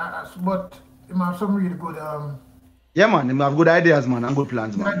me, but he have some really good yeah, man, him have good ideas, man, and good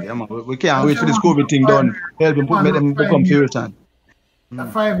plans, man. Yeah, man. We can't wait for this COVID thing done. Help him make them become serious, man. A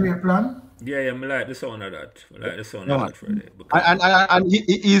 5-year plan. Yeah, I like the sound of that. Freddie. And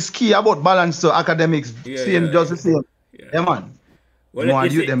he's key about balance to academics. Just the same. Yeah, man. Well,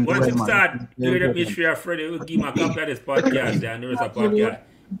 once you start doing the history of Freddie, we'll give him a copy of this podcast and there is a podcast.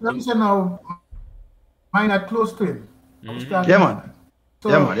 You now, mine are close to him. Yeah, man. So,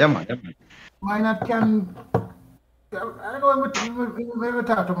 yeah, man. Mine can. I know when we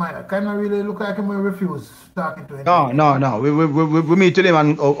talk to mine, kind of really look like him will refuse talking to him. No. We meet to him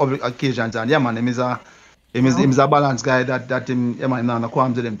on occasions, and yeah, man, him is a balanced guy that him, yeah, man, no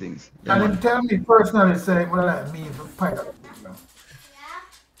qualms with them things. Yeah, and him tell me personally, say, well, like me, for pilot.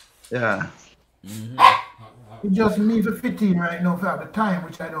 Yeah. It's just me for 15 right now for the time,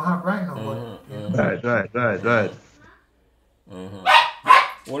 which I don't have right now. Right.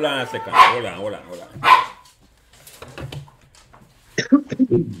 Hold on a second. Hold on. I was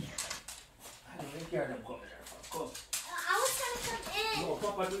trying to come in. No,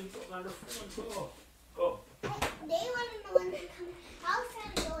 Papa doing something on the phone. Go. They want to know when they come. I was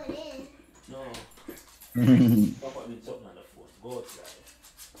trying to go in. No. Papa doing something on the phone. Go outside.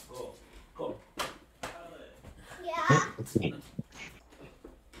 Go. Come. Yeah.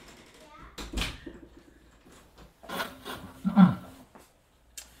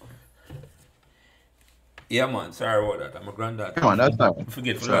 Yeah, man. Sorry about that. I'm a granddad. Come on, that's not.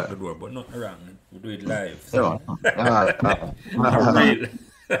 Forget to lock the door, but nothing wrong. We do it live. So. Real.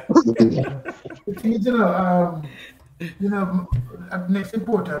 Next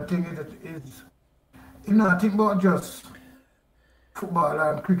important thing is I think about just football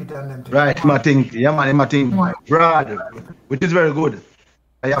and cricket and them things. Right, my thing, broad, which is very good.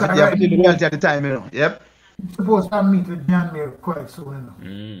 You have to do the reality at the time, Yep. I'm supposed to meet with Jan Mayer quite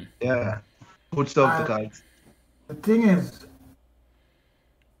soon, Yeah. Good stuff, guys. The thing is,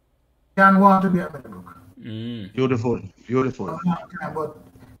 Jan want to be at Meadowbrook. Beautiful. But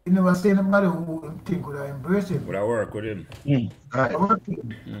you never see anybody who think would embrace him. Would I work with him? Right. I work with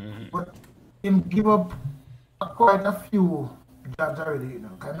him. But him give up quite a few jobs already,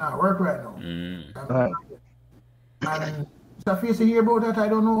 cannot work right now. Right. And if you hear about that, I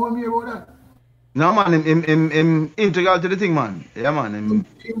don't know who hear about that. No, man, him integral to the thing, man. Yeah, man, him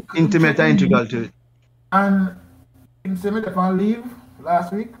intimate and integral to it. And him sent me on leave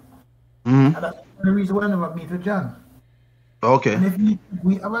last week. And that's the reason why I never meet with John. Okay. And if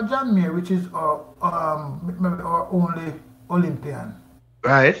we have a John Mayer, which is our only Olympian.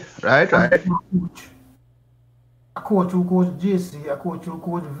 Right. A coach who coach JC, a coach who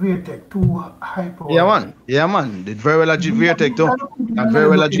coach VTech, two hyper. Yeah, man. Did very well at VTech too. And very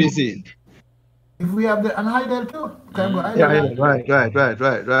well at JC. If we have the and Heidel too. Right.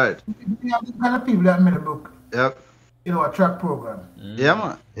 If we have the kind of people that Meadowbrook. Yep. A track program. Yeah,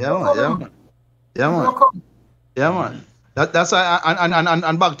 man. That's why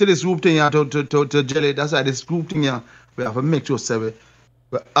and back to this group thing to Jelly. That's why this group thing we have to make sure we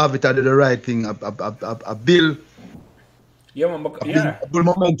have it at the right thing. A bill. Yeah, man. Build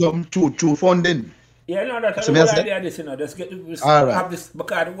momentum to funding. Yeah, no, that's the whole idea of this, Just have this,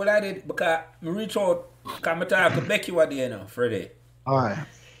 because the whole idea, because I reach out, come talk to Becky what day, Friday. Alright.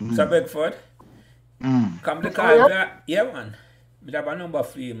 So, Bedford, come to call, yeah, man. I have a number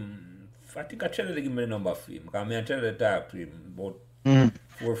for him. I think I tell her to give me the number for him, because I tell her to talk to him about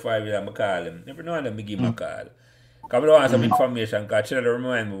 4 or 5 years, I call him. Every now and then I give him a call. Because I don't want some information, because I tell her to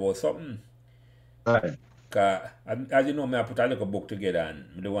remind me about something. Right. Because, as you know, I put a little book together and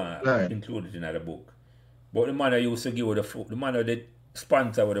I don't want to include it in the book. But the man that used to give you the food, the man that did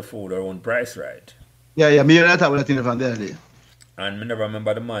sponsor with the food or own price, right? Yeah, me and that with a thing from there. And I never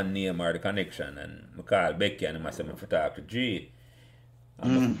remember the man name or the connection. And I call Becky and I said I talk to G.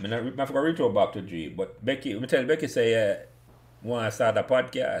 And I forgot to reach out back to G. But Becky, I tell Becky say, want to start a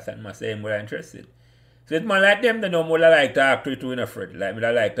podcast, and I say I'm more interested. So it's man like them, they know more I like talk to you in Alfred. Like me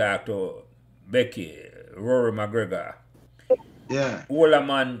I like talk to Becky, Rory McGregor. Yeah. All a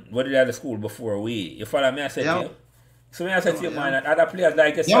man, what did I at the school before we? You follow me, I said to you? So me I said to you, man, that other players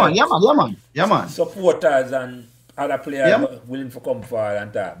like yourself. Yeah, man. Supporters and other players willing to come forward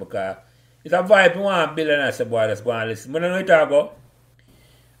and talk, because it's a vibe you want to build, and I say, boy, let's go and listen. I don't know what you talk about.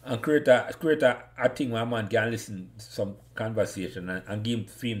 And create a thing where a man can listen to some conversation and give him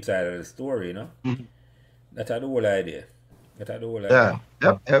film side of the story, you know? Mm-hmm. That's the whole idea. Yeah.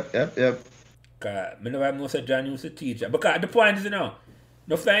 Yep. Because I never know that John used to teach. Because the point is, you know,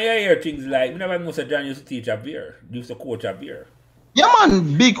 no time you hear things like, I never know that John used to teach a beer. Used to coach a beer. Yeah,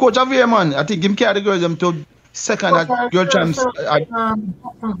 man. Big coach of here, man. I think him carry the girls them to second at girl champs. Jackson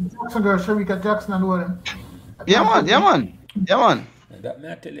girl, Sharika Jackson and all them. Yeah, man. That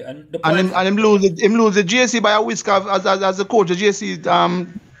may I tell you. And him lose the JC by a whisker as a coach of JC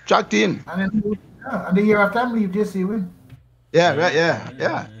track team. And the year after him leave JC win. Yeah, right,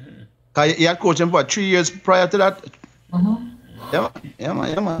 yeah. Cause he had coached him for 3 years prior to that. Mm-hmm. Yeah,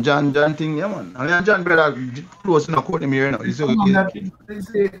 man. John thing, yeah, man. I mean, John brother close to not quote him here, you know. They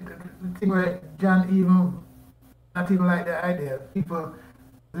say the thing where John even not even like the idea. People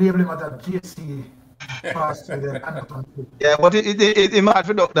label him as a JC. Yeah, but it hard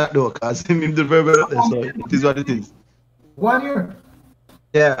for that though, because him do very well there, so it is what it is. 1 year.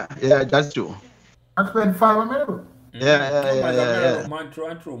 Yeah, that's true. I spent 5 minutes. Yeah. Man,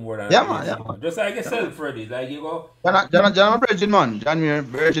 through more than man. Just like yourself, Freddie. Like you go. John Virgin, man. John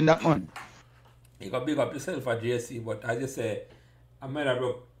Virgin, that man. You got big up yourself at JC, but as you say,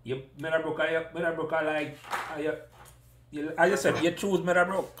 Meadowbrook, Meadowbrook are like, as you said, you choose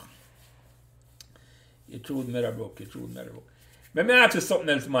Meadowbrook. You choose Meadowbrook. Let me ask you something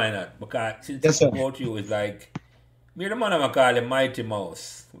else, Minott, because since it's about you, it's like, me the man I call him Mighty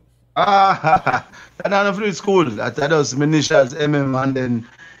Mouse. That's not from school. That was my initials, MM, and then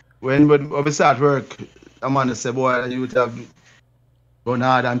when we start work, a man say, boy, you would have run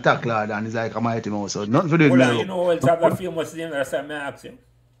hard and tackle hard, and it's like a Mighty Mouse. So nothing for doing. Well, you know, it's have a famous name, that's why I ask you.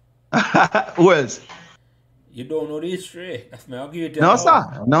 Who else? You don't know the history. That's my argument. No,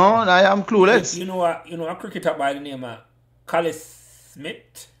 sir. No, I am clueless. You know a cricketer by the name of Maurice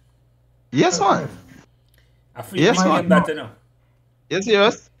Minott? Yes, man. I feel man. That, you know. Yes.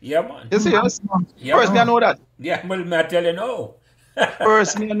 Yeah, man. Yes. Yeah, First, me I know that. Yeah, well, I tell you no.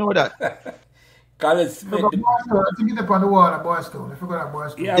 First, me I know that. Maurice Minott. I think it's upon the wall at Boys School. I forgot at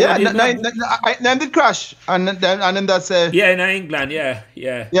Boys School. Yeah, then did crash, and then that's yeah, in England, yeah.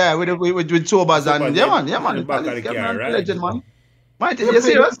 Yeah, with Sobers and yeah, man. Back of the car, right? Legend, man. You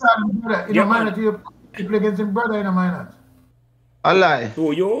serious? You mind that you play against him brother in a minor. I lie.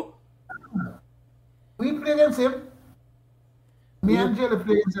 Who you? We play against him. Me and Jelly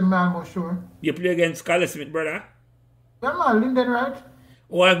play against him, man, I'm sure. You play against Maurice Minott, brother? Yeah, man, Linden, right?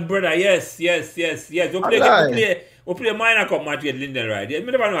 Oh, brother, yes. We play minor cup match with Linden, right? Yeah,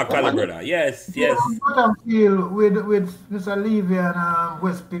 me never know a Cali, brother. Yes. Bottom field with Mr. Levy and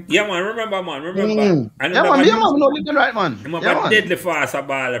Westpick. Yeah, man, remember. And yeah, man, no Linden, right, man. Remember deadly fast a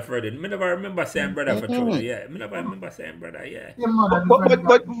ball, Alfred. Me never remember saying brother for true. Yeah, me never remember saying brother, yeah.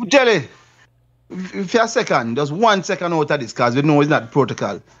 But Jelly, if you're second, just 1 second out of this, because we know it's not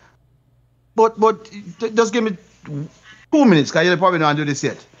protocol. But just give me 2 minutes, because you probably don't do this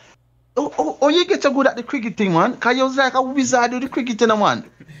yet. Oh, you get so good at the cricket thing, man. Because you're like a wizard with the cricket, man.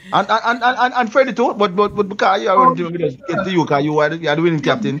 And Freddie too, but because you are going to get to you, because you are the winning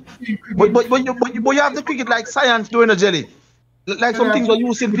captain. But you have the cricket like science doing a Jelly. Like some things where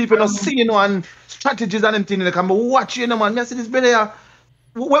you see people singing and strategies and everything, they can be watching, man. I see this brother,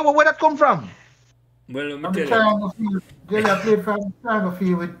 where that come from? Well, let me I'm tell you. Jelly, I played for Triangle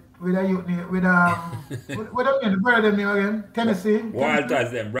Field with a youth name, with the brother name again, Tennessee.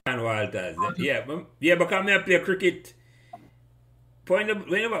 Walters, Brian Walters. Yeah, because I play cricket.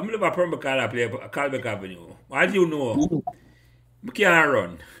 Whenever I live at Pembroke, I play Calbeck Avenue. As you know, I can't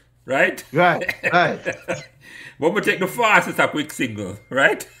run, right? Right. But we take the fastest a quick single,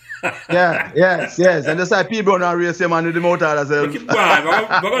 right? Yes. And that's why people don't race him and do the motor as well. Keep going.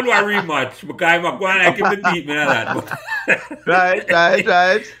 We're going to do a rematch because I'm going to keep the deep in that.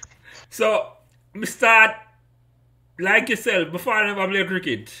 Right. So, I start like yourself before I never play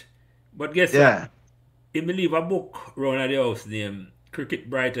cricket. But guess what? I leave a book around at the house named Cricket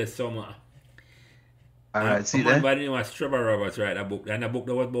Brightest Summer. All right, see a man there. by the name of Trevor Roberts write a book, and the book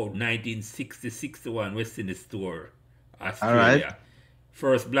that was about 1960-61 West Indies tour, Australia.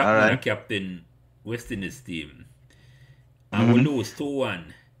 First black man a captain West Indies team. And we lose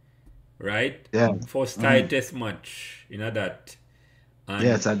 2-1. Right? Yeah. First tie test match, that. And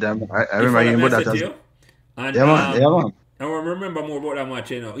yes, I remember him about that. And, yeah, man. I remember more about that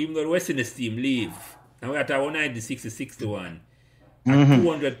match, even though the West Indies team leave. And we had 1960-61. And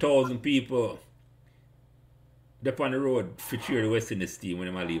 200,000 people up on the road to cheer the West Indies team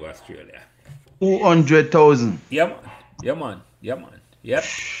when they leave Australia. 200,000. Yeah, man. Yep.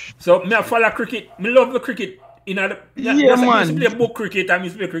 So, I follow cricket. I love the cricket. Man. I used to play book cricket. I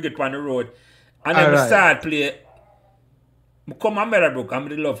used to play cricket on the road. And then I start play. I come to Meadowbrook. I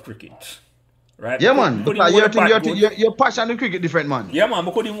love cricket. Right? Yeah, man. Your passion in cricket different, man. Yeah, man.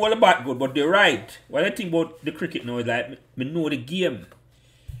 I couldn't hold the bat good, but they're right. What I think about the cricket now is like, I know the game.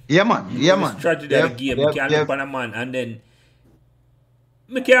 Yeah, man. The strategy of the game. I can't look on a man. And then,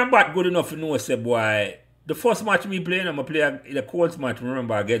 I can't bat good enough to know, say, boy, the first match me playing, I'm going to play the Colts match,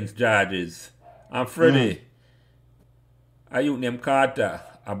 remember, against Georges. And Freddie. I use name Carter,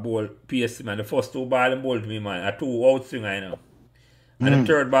 a ball PSC, man. The first 2 ball and ball to me, man. A 2 out swinger, And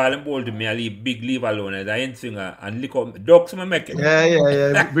the 3rd ball and ball to me, I leave big leave alone as I end swinger and lick up ducks I make it.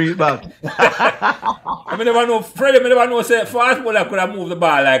 Yeah. Bring it back. I never know, Freddie, I never know, say, fast ball I could have moved the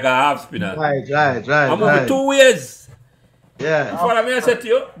ball like a half spinner. Right. I moved it 2 ways. Yeah. You follow me, I said to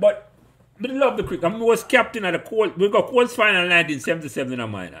you, but I love the cricket. I was captain of the Colts. We got Colts final in 1977 in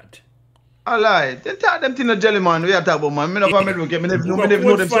my night. Alright, then tell them thing a jelly man. We are talking about man. I never know them.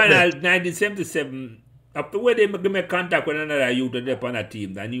 Final 1977. After where they make contact with another youth on a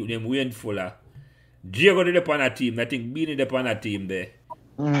team, I knew them Wayne Fuller. Diego did on a team. I think Beanie did on a team there.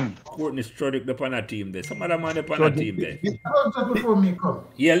 Courtney Strodick did on a team there. Some other man did on a team there. Before me come.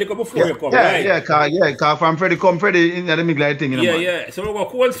 Yeah, look before you come. Right? Car from Freddie in the Miglite thing. So we got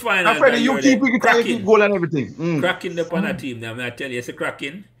Colts final. And Freddie, you keep goal and everything. Cracking the on a team there. I tell you, it's a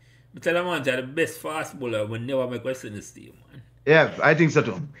cracking. I tell them, man, the best fast bowler will never make West Indies team, man. Yeah, I think so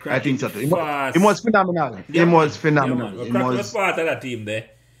too. He was phenomenal. He was phenomenal. He was part of that team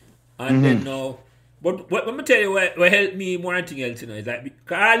there. And then now, but let me tell you what helped me more than anything else, is that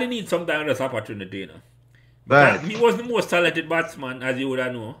I only need sometimes this opportunity, Right. He was the most talented batsman, as you would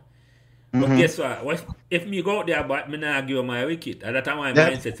have known. But guess what? If me go out there, but me not give my wicket. At that time, my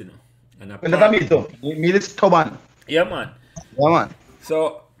mindset, And me is stubborn. Yeah, man.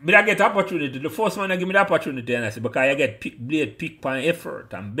 So, but I get opportunity. The first one I give me the opportunity, and I say, because I get pick by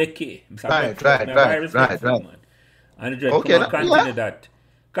effort and Becky. Right. Man. And the continue that.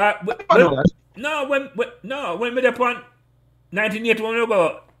 When we upon 1980 when we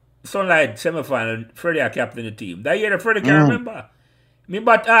go Sunlight semi-final, Freddie captain the team. That year, Freddie can remember. Me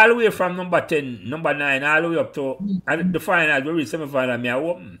bat all the way from number 10, number 9, all the way up to the final, we reach semi-final, me I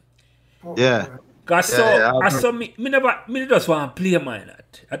open. Yeah. Cause I saw me just want to play man.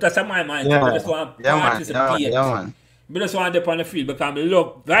 That's my mind. I just want to participate. I just want to be on the field because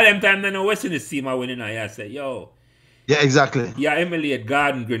look, that them time then the West Indies team are winning. I say, yo. Yeah, exactly. Yeah, emulate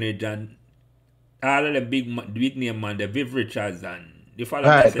Garden Grenade and all of the big name man, the Viv Richards and the follow.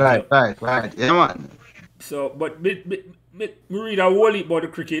 Right. Yeah, man. So, but me read a whole heap about the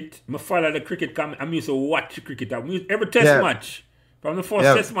cricket. Me follow the cricket. I'm used to watch the cricket. Every test match. From the first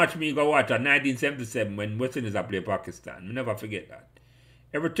test match me go watch at 1977 when West Indies play Pakistan. We never forget that.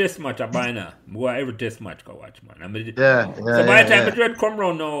 Every test match I buy now. Every test match go watch, man. So by the time the dread come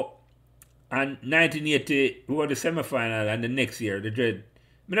round now, and 1980 we were the semi-final, and the next year the dread.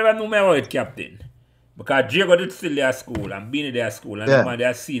 I never know my white captain. Because Diego did still there at school and Beanie there at school, and the man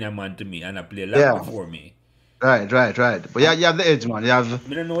there senior man to me and I play a lot before me. Right. But you have the edge, man. You have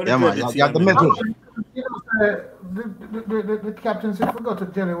the mental. The captaincy forgot to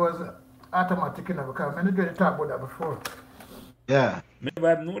tell you was automatic, because I didn't talk about that before. Yeah. Maybe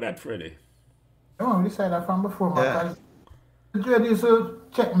I know that, Freddie. No, we said that from before, man. The Dread used to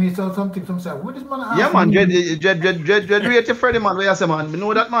check me, so something, some say, what is man asking? Yeah, man, Dread rate your Freddie, man. Where you say, man? We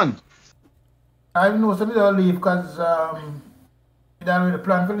know that, man. I know some people leave because they already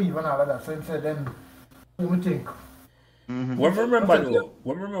plan to leave and all of that. So he said, then, what do you think? What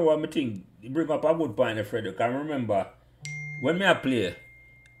I think, you bring up a good point, Freddie. I remember when I play,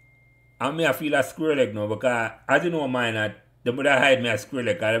 I feel a squirrel leg now because as you know, mine, they would hide me a squirrel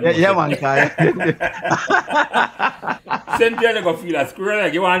leg. Yeah, man. Same thing, I feel a squirrel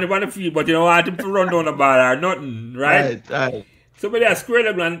leg. You want him on the field, but you don't want him to run down the ball or nothing, right? Right. So, but a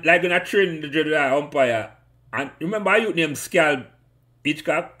squirrel leg, like when I train the umpire, and remember, I named Scalp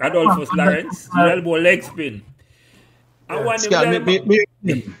Hitchcock, Adolphus Lawrence, the elbow leg spin. I want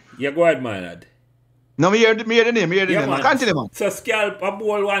him. Yeah, go ahead, man. No, me hear the name. Yeah, Man. man. Continue, man. So scalp a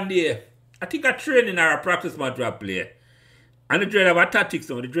ball one day. I think a training or a practice match I play. And the dread have a tactics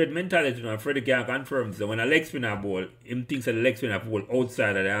now, the dread mentality now, Freddie can't confirm. So when a leg spinner ball, him thinks that the leg spinner ball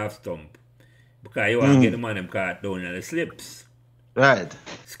outside of the half stump. Because you want to get the man them caught down and the slips. Right.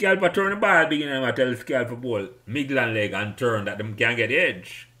 Scalper turn the ball, beginning I tell the scalper ball, Midland leg and turn that them can't get the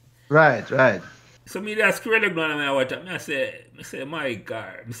edge. Right. So me just screw leg down and I say, my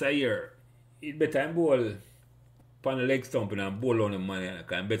God, I say here, it better than ball on the leg stump and ball on the money,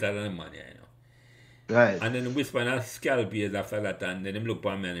 because I'm better than the money, you know. Right. And then whisper and scalp ears after that, and then him look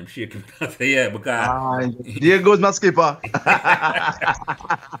at me and him shake him and say, yeah, because... there goes my skipper.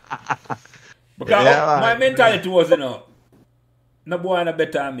 Because my mentality was, you know, no boy no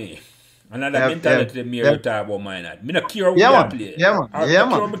better than me. Another mentality me retire about mine. Me no care who I play. Yeah,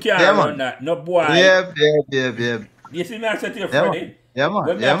 man. No boy. Yeah. You see me I said to you, Freddie? Yeah, man.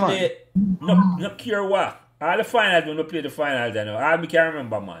 When I play, no care what. All the finals, when we play the finals, you know, all me can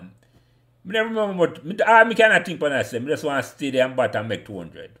remember, man. I never remember what, all me cannot think when I say, I just want to stay there and bat and make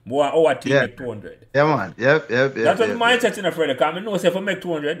 200. More our team make 200. Yeah, man. Yep. That's what my mindset in a Freddie, because I know if I make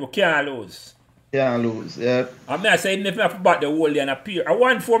 200, we can't lose. Can't lose, yeah. I say, if I bat the whole day and appear, I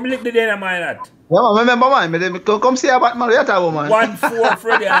want 4 lick the day in my that. Yeah, man, remember, man. Come see about man. What you man? 1-4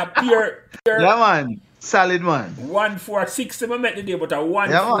 Freddie and appear. Yeah, man. Solid, man. 1-4-6 I met the day, but I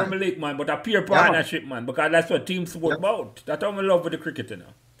 1-4 lick, man. But a peer partnership, man. Because that's what team sport about. That's how I love with the cricket, you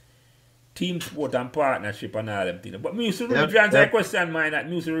know. Team sport and partnership and all them things. But me used to read, if you answer a question, man, that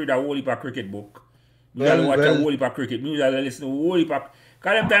me used to read a whole heap of cricket book. Me used to watch a whole heap of cricket. Me used to listen to a whole heap of...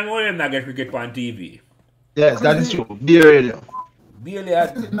 Because them time all them not get cricket on TV. Yes, that is true. Be radio.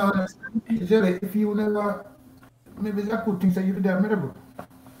 No, if you never... Maybe that put things that you did at Meadowbrook.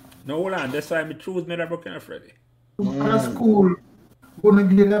 No, hold on. That's why I choose Meadowbrook and Freddie. School wouldn't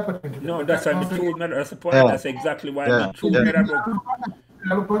give you the opportunity. No, that's why I choose Meadowbrook. That's the point. Yeah. That's exactly why I choose Meadowbrook.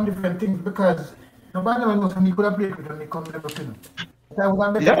 I look on different things because nobody knows when you could have played with when they come to the I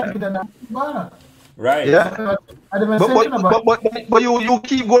was better than that. Right. Yeah. But you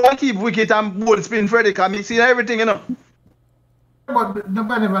keep going, keep wicket and ball spin, Freddie, because I see everything, you know. But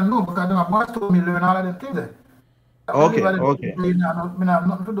nobody never know because my boss told me learn all of them things. Okay. I have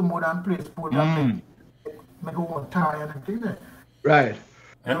nothing to do more than play sport and make one tie and everything there. Right.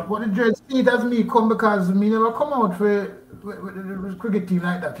 But the dread see it as me come because me never come out with the cricket team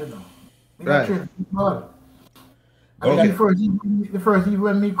like that, you know. Right. Okay. The first even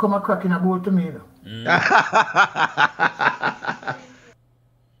when me come a cracking a ball to me, you know.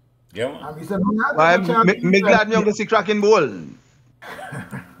 Yeah, man. And he said, me glad me going to see cracking ball.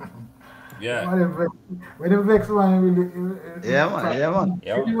 Yeah. When the vex one, yeah, man.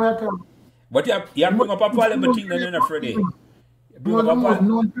 But you bring up a valuable thing then, you know, Freddie.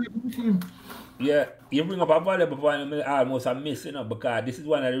 Yeah, you bring up a valuable point I almost have missed, you know, because this is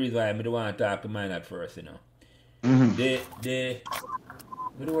one of the reasons why I don't want to talk to mine at first, you know. What the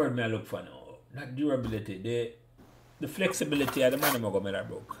word I look for now? Not durability, the flexibility of the man go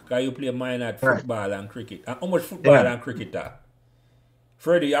Meadowbrook. Because you play mine at football and cricket. And how much football and cricket are?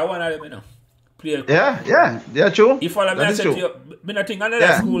 Freddie, I want to them, you know. Play. Yeah, true. If all of me say to you, I think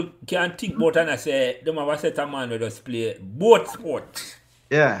another school can think about and I say, them have a set of man who just play both sports.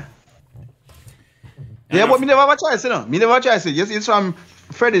 Yeah. Yeah, but me never have a choice, you know. Me never have a choice. Yes, it's from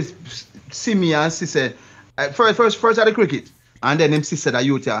Freddie see me and she said, first at the cricket. And then him sister that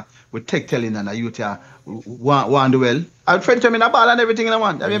youth with tech telling and the youth want do well. And Freddie tell me the ball and everything in the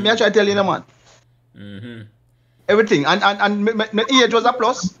man. I mean, I try to tell you the man. Everything. And my age was a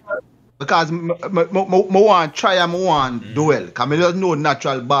plus. Because I want to try and I want to do well. Because I don't know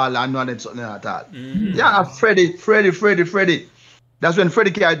natural ball and none of something at all. Yeah, Freddie. That's when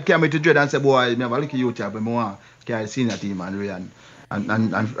Freddie came to Dread and said, boy, I never look at you, but I want to carry senior team and Ray and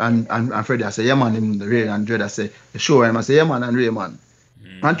Freddie I say, yeah man, in Ray and Dread I say, show him. I say, yeah man, and Ray man.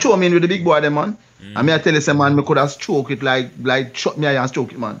 And show me in with the big boy them man. And me I tell you, say, man, I could have stroked it like shot me and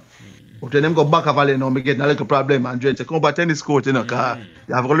stroke it, man. But then them go back a valley now, me getting a little problem and Dread say, come back tennis court, you know, because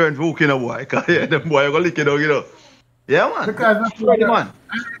you have to learn to hook in a boy. Because them boy are going to lick it out, you know. Yeah man. Because Freddie, man.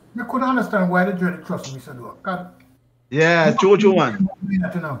 I couldn't understand why the Dread trust me so do. Yeah, true, man.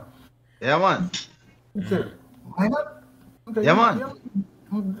 Yeah, man. Why not? Yeah, man.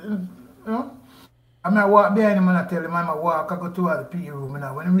 You know? I mean, I walk behind him and I tell him, I walk, I go to the PE room.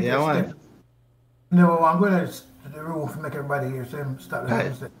 And when he step, never want to go to the room to make everybody hear, so him start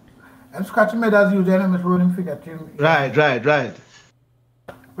like that. I'm scratching my as usual, and I'm just rolling figure to him. Right. But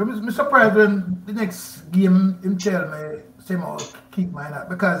I'm surprised when the next game him tell me, same old keep mine up,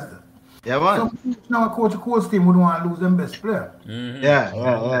 because Yeah, man. Some now coach team would want to lose them best player. Yeah.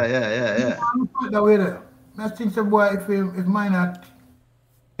 That way there. I think the boy if Minott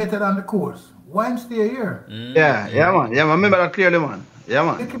better than the course, why him stay here? Yeah, man. Yeah, man. Remember that clearly, man. Yeah,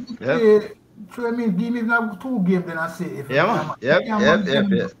 man. They can play. So I mean, give me not 2 games, then I say if Yeah, man. Yep.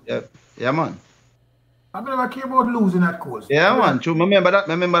 Yeah, man. I never care about losing that course. Yeah, man. True. Remember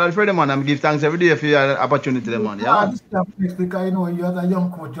that Freddie, man. I give thanks every day for your opportunity, man. Yeah, man. This stuff next because you know you as a young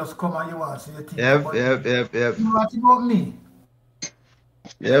coach just come and you want to see your team. Yep. You know what about me?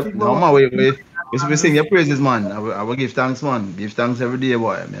 Yep. No, man. We sing your praises, man. I will give thanks, man. Give thanks every day,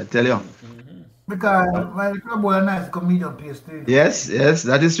 boy. I tell you. Because my club boy a nice comedian place too. Yes,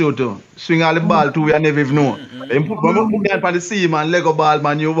 that is true too. Swing all the ball too, we never even know. When we put me on the sea, man, Lego ball,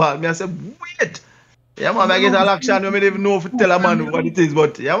 man, you ball. Me I say, wait. Yeah, man, I get all action. We don't even know if tell a man what it is,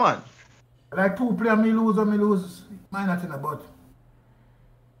 but yeah, man. Like 2 players, me lose. Mine nothing about.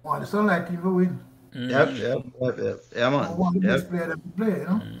 One, the Sunlight team will win. Yep. Yeah, man. One of the best players that we play, you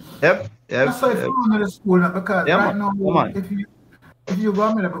know. Yep. That's why it's fun in the school now, because Yeah, right man. now, Yeah, man. if you go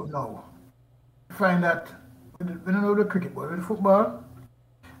to Meadowbrook now, you find that when you know the cricket, but with the football,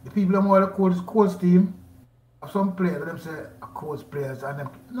 the people that want the coach team, some players, them say coach players, and them,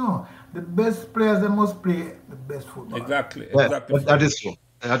 no, the best players, they must play the best football. Exactly. That is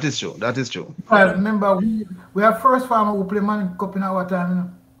true. Because remember, we are first farmer who play Man Cup in our time, you know.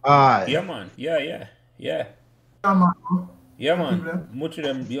 Aye. Yeah, man. Yeah. Yeah, man. Much of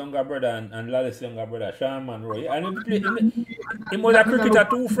them younger brother and Lallis younger brother, Sean Monroe. Yeah. And he was a cricketer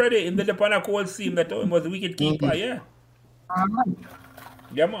too, Freddie. He did on a cold team that he was a wicket keeper, yeah.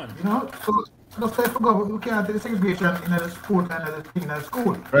 Yeah, man. You know, so don't say forgot, we can't take the segregation in the sport and the thing in the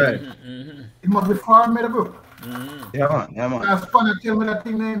school. Right. It must be far Meadowbrook. Yeah, man. That's fun to tell me that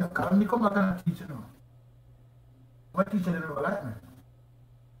thing there, because me come back and teach, you know. My teacher didn't like me.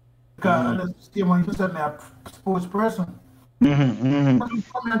 Because I just stay when you said me a sports person. Come and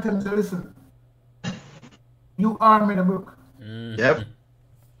tell me, say, listen, you are Meadowbrook. Yep.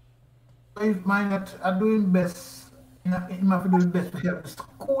 So if Minott are doing best, you have to do the best to help the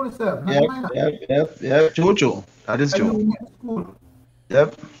school itself, not Minott. Yep. True. That is true. You school.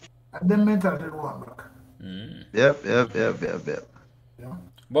 Yep. And then mentality will work back. Yep. Yeah.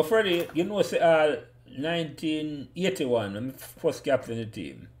 But Freddie, you know, say 1981, when I first captain the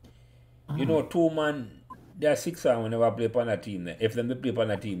team, you know, 2 man, there are 6 and we never play upon a team there. If them they play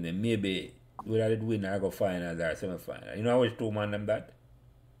upon a team then maybe we had win or go finals or semi-final. You know which 2 man them that?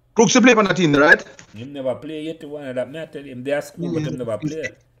 Crooks play on the team, right? Him never play yet to one of that. Me I tell him they are school but him never play.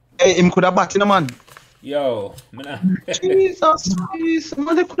 Hey, him could have batted, man. Yo, man. Jesus,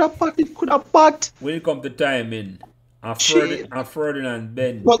 man, they could have bat. When it come to timing, and Ferdinand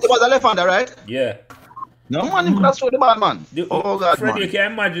Ben. But it was a left-hander, right? Yeah. No, man, he could have thrown the ball, man. Oh, God, Freddie, man. you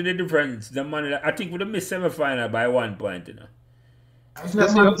can imagine the difference. The man, I think we would have missed semi-final by 1 point, you know. I see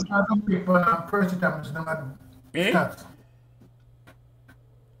that man some people and first time is not stats.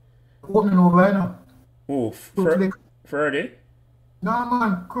 Opening over, you know. Who? Freddie? No,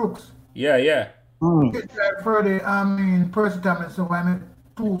 man, Crooks. Yeah. Freddie, I mean, first time is so I mean,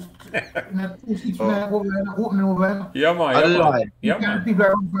 2 6 opening over. Yeah, man. People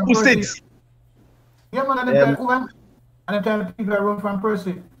are running from 2 Percy. sticks. Yeah, man, and then people are running from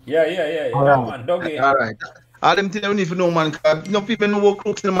Percy. Yeah, man. Doggy. All right. All them things you need to know, man. Cause no people know what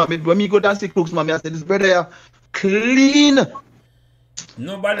Crooks, man. When me go down see Crooks, man, I say this brother here clean.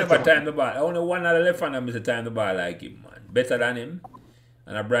 Nobody never time the ball. Only one of the left hand is the time the ball like him, man. Better than him.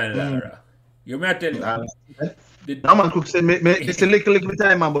 And a Brian Lara. You may tell you. No, man, Crooks said, it's a little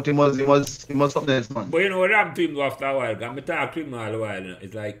time, man, but he was something else, man. But you know what happened to him after a while? Because I talk to him all the while, you know.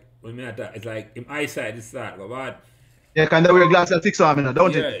 It's like, when me talk, it's like him eyesight is start go bad. Yeah, kind of wear glass at 6 arm,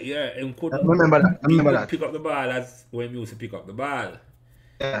 don't it? Yeah. Him couldn't, remember that. Pick up the ball as when he used to pick up the ball.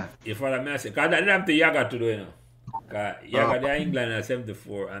 Yeah. You follow me? Because that happened to Yaga to do, you know. Because Yaga, they're England at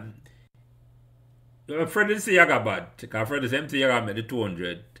 74. And I'm afraid to see Yaga bad. Because I'm afraid to see Yaga made the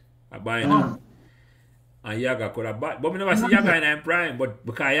 200. I buy him. And Yaga could have bad. But we never see Yaga in his prime. But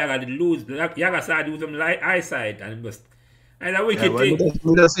because Yaga did lose, Yaga started using eyesight. And it was... And a wicked thing.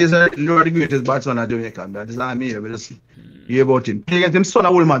 We just say Lord the greatest batsman of Jamaica. That is not me. We just hear about him. Play against him son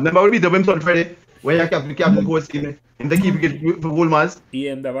of Woolman. Remember we beat up him son Freddie? When you captain coach team. In the keep it for Woolman's. He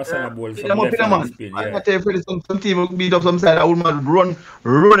ended up a son of ball Yeah, from left hand spin. I tell you Freddie, some team beat up some side of Woolman. Run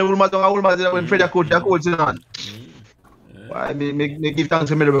the Woolman down Woolman when Freddie coach in on. I mean, me give thanks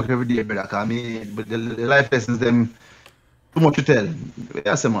to Meadowbrook every day, brother. Cause but the life lessons them too much to tell.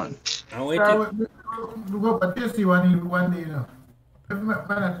 Yes, man. And wait We go up and see one day, you know. If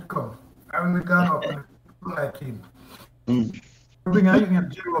man had come, I will gone up and like him. Bring out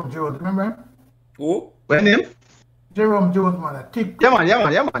Jerome Jones, remember? Who? When him? Jerome Jones, man, a thick. Yeah, man.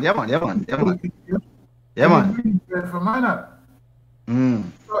 From Minott.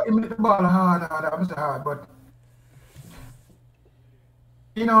 So he made the ball hard, but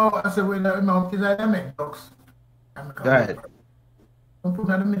you know, I said, well, you know, it's like I make ducks. Right. Don't put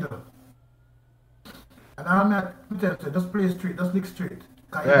in the middle. And I'm not just play straight, just stick straight.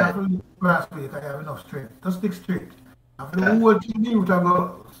 Because you have to grass play, because you have enough straight. Just stick straight. After the whole team, you have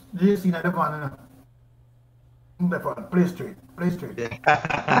go, you see that the van, play straight.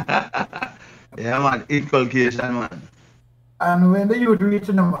 Yeah, man, inculcation, man. And when the youth reach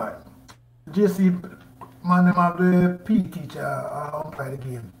the number, JC, man, them have the P teacher umpire the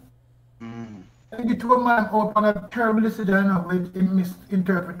game. I think it was man out on a terrible decision which he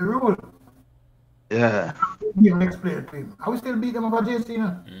misinterpreted the rule. Yeah. He explained to him. I will still beat them over JC, you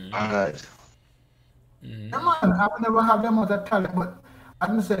know? Alright. Yeah, man, I would never have them as a talent, but as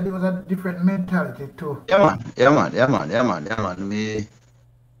I said, it was a different mentality too. Yeah, man.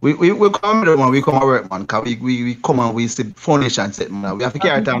 We come here, man. We come to work, man. Cause we come and we see foundation set, man. We have to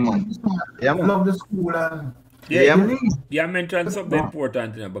carry it on, man. Yeah, man. Love the school and Yeah, mentioned something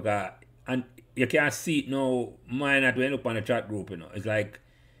important, you know, because and you can't see it now. Mine at when up on the chat group, you know. It's like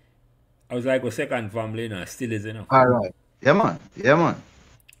I was like a second family, you know, still is, you know. All right. Yeah, man.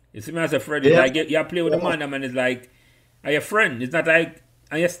 You see me as a friend, it's like you play with the man, and it's like are your friend. It's not like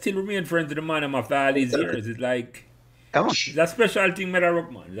and you still remain friends with the man after all these years. It's like it's a special thing,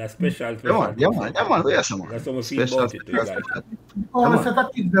 Meadowbrook, man. It's a special Yeah, man. Yes, man. That's how we feel about it too, guys. all the set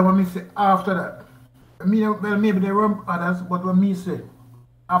of kids that when me say after that. Well, maybe there were others, but when me say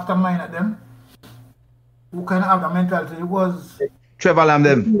after mine at them, who kind of have the mentality, it was Trevor Lamb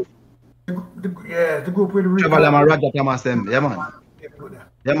them. the group with the Trevor Lamb and Roger Thomas them. Yeah, man.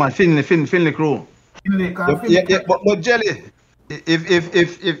 Yeah, man. Finley crew. But Jelly,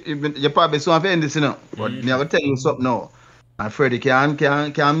 if you probably so have end this, you know. But me I will tell you something now. And Freddie can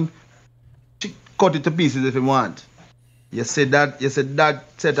cut it to pieces if you want. You said that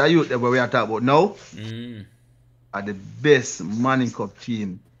set of youth that we are talking about now are the best Manning Cup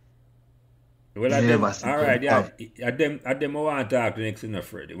team. Well, at them, all right, yeah. At them, I want to talk to next in the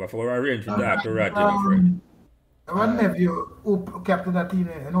Freddie. But for arrange to talk to Roger and Freddie. One nephew who captained that team,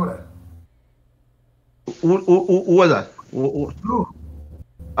 you know that? Who was that? Who?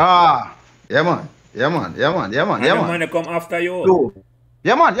 Ah, yeah, man. And the man come after you. Blue.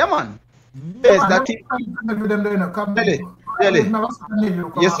 Yeah, man. Yes, that team. Really.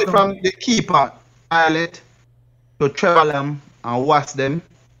 You see from the keeper, Pilot, to Trevor Lamb and watch them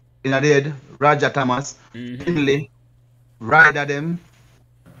in a dead, Roger Thomas, Finley, Ryder them.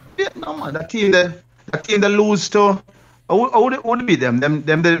 Yeah, no man, that team that lose to who would beat them? Them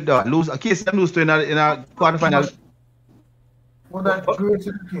they lose. A case them lose to in a quarterfinal. What that great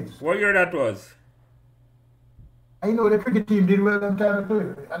set of kids. What year that was? I know the cricket team did well in time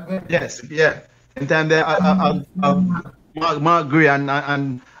too. Yes, yeah. In time there, Mark Gray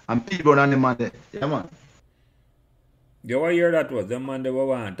and Pete Brown and the man there. Yeah, man. Yeah, what year that was? The man they were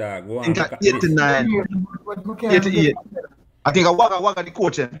want to talk. I think 89, 88. I think I walk at the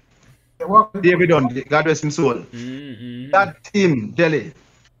coach. David Dunn, God rest his soul. That team, Jelly,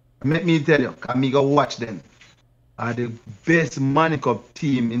 let me tell you, can me go watch them. Are the best Manning Cup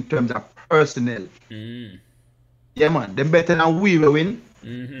team in terms of personnel. Yeah, man, they're better than we will win.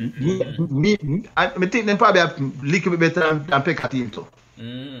 I think they probably have a little bit better than Pekka team too.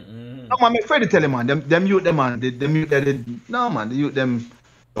 No man, I'm afraid to tell you, man. Them youth them, man. No man, the youth them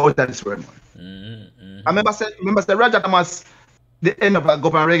out of this world, man. I remember say Roger Thomas, they end up go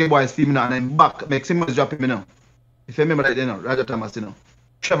on Reggae Boys team now, and then back make Simmons drop him, you know. If you remember that, you know, Roger Thomas, you know.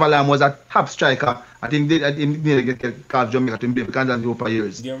 Trevor Lamb was a top striker. I think they get called Jamaica to play Kansas for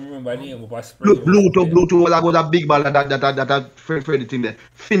years. Do you remember the name of Blue was a big ball that Freddie thing there.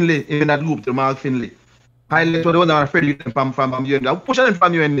 Finley in that loop to Mark Finley. Pilot was the one that Freddie from UN. I push them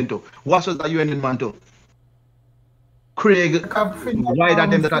from UN too. What was the UN man too? Craig, Ryder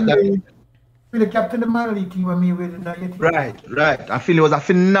them that. The captain of the Mali team with me with that. Right. And Finley was a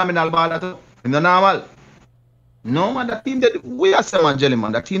phenomenal baller too. In the normal. No man, that team that we are some man, Jelly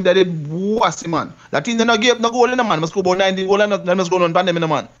man. That team that did was man. That team that not give no goal in the man. Must go about 90 goal and must go on pandemic in the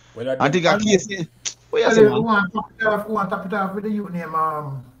man. Well, I think a case. We are some man. Who want to top it off with the youth name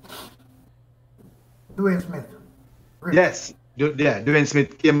Dwayne Smith. Really? Yes. Dwayne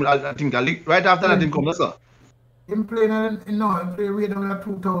Smith came I think right after that him come, that's all. Him playing he played way down at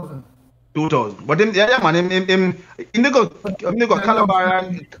 2000. 2000. But him man, him go Calabar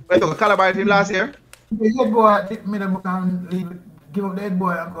and Calabar him last year. The head boy at Meadowbrook and give up the head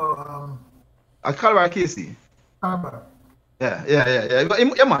boy and go at Calabar Casey. Calabar. Yeah. But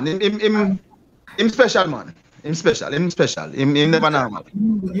him, man, him special, man. Him special. Him never normal.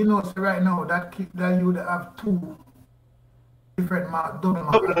 You know, so right now that you would have two different double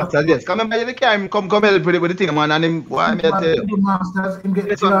masters. Yes, come remember the time come help with the thing, man, and him why me tell you. Masters, him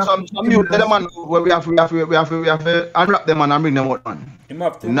get some mute the man where we have to unwrap them and bring them out, man. Him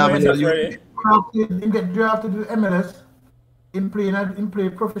have to him get drafted to the MLS. Him play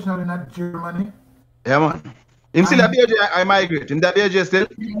professional in Germany. Yeah, man. Him still a BJ, I migrate. Him that BJ still.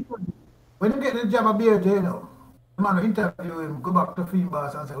 When you get the job of BJ, you know, the man will interview him, go back to film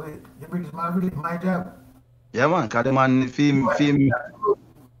boss and say, wait, the British man really my job. Yeah, man, because the man film.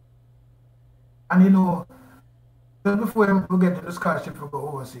 And you know, just before him to get the scholarship for go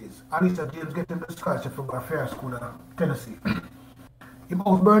overseas, at least James get him the scholarship for go a fair school in Tennessee. Him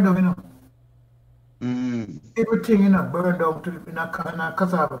house burned down, you know. Everything, you know, burned down in a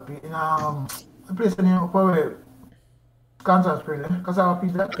cassava pit, in a place in Upper Way, Kansas Spring, cassava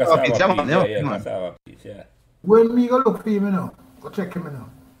pit. Cassava pit, yeah. When me go look for him, you know, go check him, you know.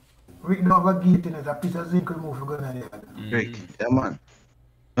 Rick don't have a gate in it, a piece of zinc remove for going there. Rick, yeah, man.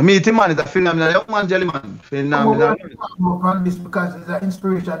 I mean, the man is a phenomenal young man, jelly man. Phenomenal. I'm this because it's an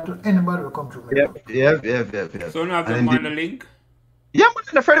inspiration to anybody who come through. Yeah. So now have them on the link? Yeah, man,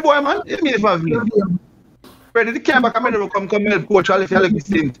 the Freddie boy, man. You mean if I have me? Freddie, the camera come help coach all if you like this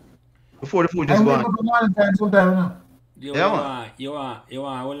thing before the food just gone. You want to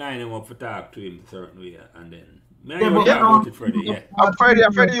line him up to talk to him a certain way and then.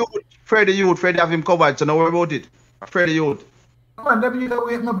 Freddie have him covered, so don't worry about it. Freddie youth. Man, them you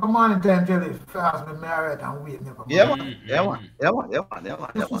wake me up a morning time, Jelly. Fast me alright and wake me up. Yeah, man.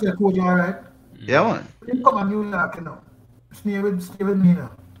 She said, coach, you alright? Yeah, man. Him come to New York, you know. Stay with me, you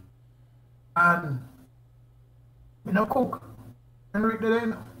know. And me no cook. And Rick there, you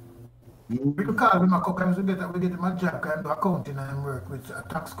know. We could call him a cook and we get him a job and do accounting and work with a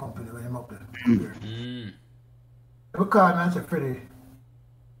tax company when him up there. We call him and say, Freddie,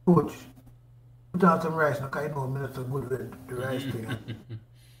 coach, put on some rice, because you know me not so good with the rice thing.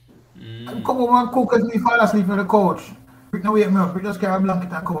 And come over and cook as me fall asleep on the couch. Rick no wake me up, Rick just carry a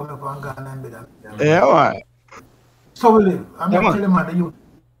blanket and cover me up and gone and bed. Yeah, right. So we live. I'm not telling man the youth.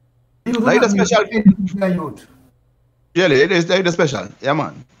 Like the special youth. Yeah, it is the special. Yeah,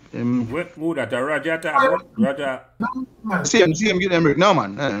 man. Who that? Raja? Raja? Same, get them Rick. No,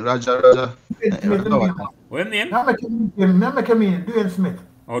 man. Raja. What name? Remember Dwayne Smith.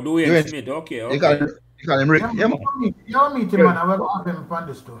 Oh, Dwayne Smith. Okay. You call him Rick. Yeah, man. You meet him, man. I will have him on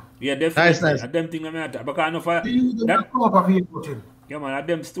this too. Yeah, definitely. Nice. Them thing I'm at. Because I know for that. Yeah, man. I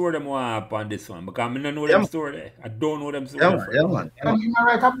them store them up on this one. Because I don't know them store there. I don't know them store there. Yeah, man. You might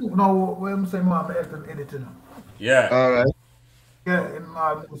write a book now where I'm saying I'm editing. Yeah. All right. Yeah,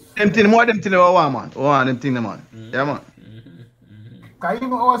 them thing about man. Them thing, man. Yeah, man. Because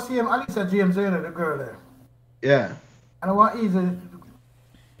even our same Alisa James, the girl there. Yeah. And I want easy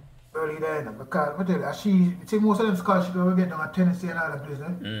early there, because I tell you, she most of them scholarships we get them at Tennessee and all that place,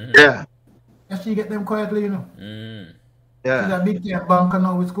 Yeah. And she get them quietly, you know. Yeah. She's a big time banker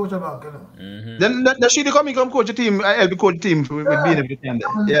now with Scotiabank, you know. Then she come coach the team, help coach the team with being every time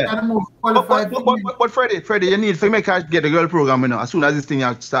there. Yeah. The most qualified but Freddie, you need to make her get the girl program, you know, as soon as this thing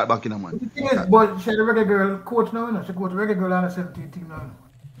you start back in, man. The thing is, but she's a regular girl coach now, you know. She coach regular girl on the 17 team now.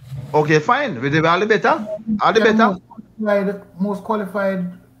 Okay, fine. With all the better. All the better. Most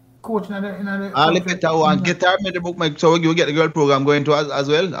qualified coach in the all the better one. Get her Meadowbrook, Mike, so you get the girl program going to as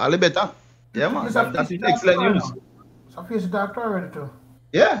well. All the better. Yeah, man. That's excellent news. So face the doctor already too.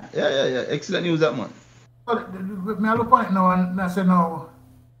 Yeah. Excellent news, that man. Well, me I look on it now and I say now.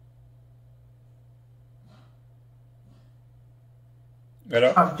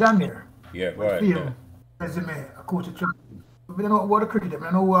 Of January. Yeah, right. Film, resume, a coach of track. We don't know what the cricket, we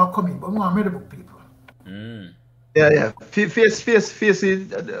don't know who are coming, but we want Meadowbrook people. Yeah. Face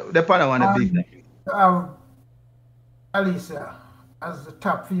the panel one a big thing. Alisa as the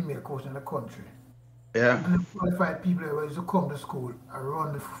top female coach in the country. Yeah. And the qualified people who used to come to school and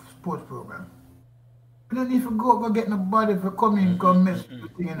run the sports program. You don't need to go get nobody for coming come mess with the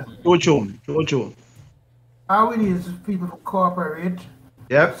thing, you know. True. All we need is people to cooperate.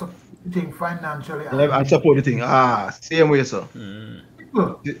 Yep. Support the thing financially. And support the thing. Same way, sir.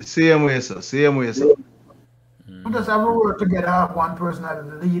 Same way, sir. We just have to work together, have one person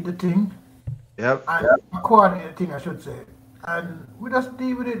that lead the thing. Yep. And coordinate the thing, I should say. And we just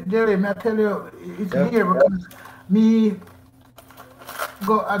deal with it, Jerry. I tell you, it's here because me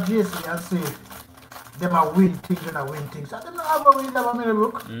go at JC and say, them are win things and I win things. And them not have a win that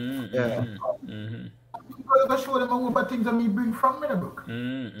Meadowbrook. Yeah. You gotta show them what things that me bring from Meadowbrook.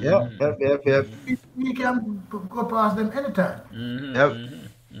 Yep. We can go past them anytime. Yep.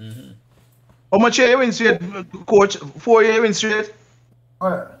 How much year you win straight, coach? 4 years you win straight?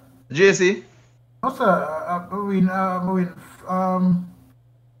 Alright. JC? No, sir. I win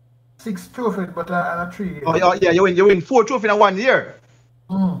 6 trophies, but I 3 years. Oh, yeah, you win 4 trophies in 1 year.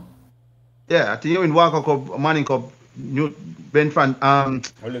 Yeah, I think you win Walker Cup, Manning Cup, Ben Fran,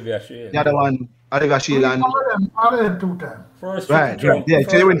 Olivia Shea. the other one, Olivia Shea. All of them 2 times. First Right, triple yeah,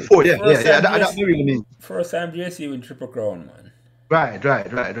 so you win 4, yeah, that's what really mean. First time JC win Triple Crown, man. Right.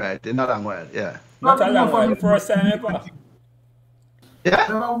 Not long while, yeah. Not a long while, first time ever. Yeah?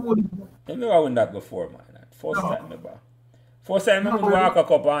 I never win that before, man. First time ever. First time I win Walker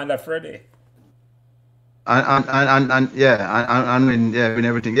Cup under Freddie. And win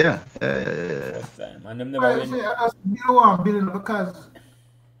everything, yeah. First time. And them never win. I don't want building because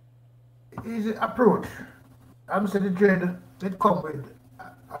it's an approach. I'm saying the dread, they come with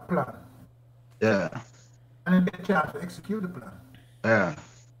a plan. Yeah. And then get a chance to execute the plan. Yeah.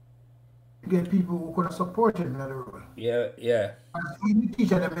 You get people who could support him in the role. Yeah. And we teach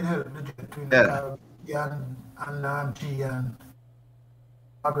them in help between and G and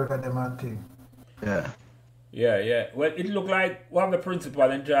Margaret and them and thing. Yeah. Well, it look like we have the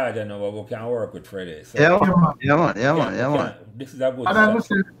principal in charge and we can work with Freddie. So Yeah, man. This is a good And I start.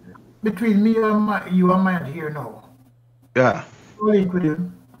 say, between me and you and mine here now. Yeah. Link with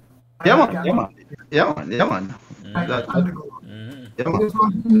him. Yeah, man. This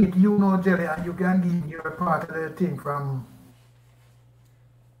one you know, Jelly, and you can give your part of the thing from.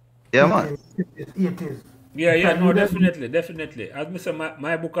 Yeah, man. 80s. Yeah, no, definitely. As I said,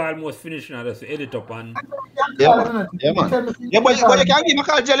 my book almost finished now, just edit up and... Yeah, man. Yeah, but you can't give me a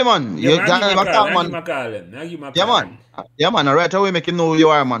call, Jelly, man. You can't give me a call, man. Yeah, man. Right away, make him know who you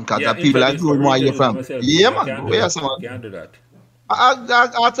are, man, because people like you know where you're from. Yeah, man. Yes, man. Can't do that.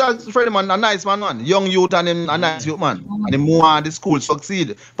 I tell Freddie, man, a nice man. Young youth and him, a nice youth, man. And him want the school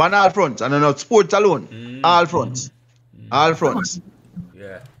succeed. On all fronts. And not sports alone. All fronts.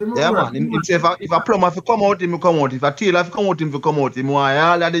 Yeah, man. Him say if a plumber if come out, him will come out. If a tailor if come out, him will come out. Him want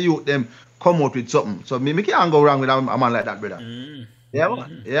all of the youth them come out with something. So me can't go wrong with a man like that, brother.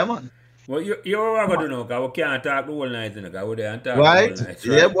 Yeah, man. Well, you're what going to do now, because we can't talk the whole night, you know, because we're there and talk Right? the whole night.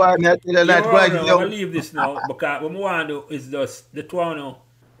 Yeah, boy, me tell you like I'm going to leave this now, because what we want to do is just the two now,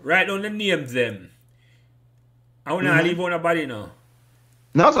 write down the names them. I want to leave on nobody now.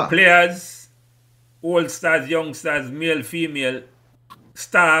 No, sir. Players, old stars, young stars, male, female,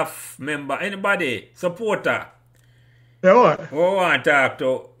 staff, member, anybody, supporter. Yeah, what? We want to talk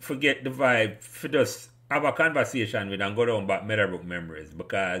to, forget the vibe, for just have a conversation with and go down back Meadowbrook memories,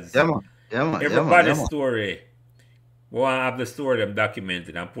 because everybody's story, we want to have the story them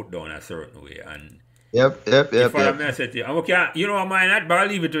documented and put down a certain way. And Yep. if I say to you, and we can't, you know what, man, but I'll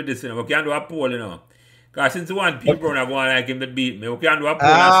leave it to this, you know, we can't do a poll, you know. Because since one people are going like him to beat me, we can't do a poll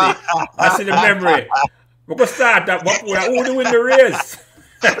and see, I see the memory. We can start that, but who will win the race?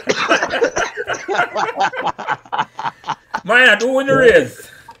 Man, who win the race?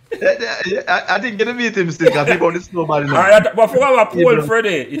 I didn't get to meet him still because people on the snowball. Alright, but for our poll,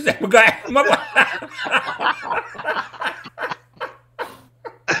 Freddie, you said, guy,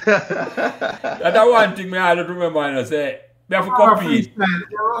 that's one thing I have to remember and say, we have to compete.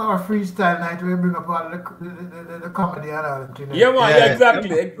 Our freestyle night, we bring up all the comedy and all that. You know? Yeah, man,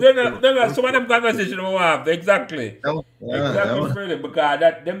 exactly. Then some of them conversations we have, exactly. Freddie, because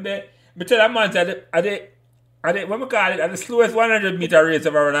that, them they, me tell that man, when we call it, the slowest 100-meter race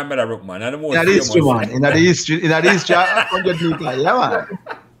ever run at Meadowbrook, man. And the most in the history, man. In the history, 100 meter. Yeah, man.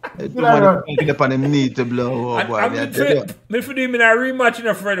 Picking up on him need to blow. Oh, boy. Me for doing a rematch in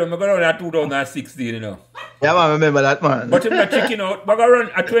a Fred when I go down at 2016, you know. Yeah, man, remember that, man. But I'm not checking out. I go run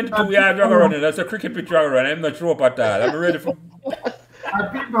at 22 yards, I go running. That's a cricket pitch I run. I'm not throw up at all. I'm ready for...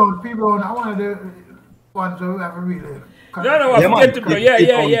 People, I want to do ones who have a really... No, I forget to play.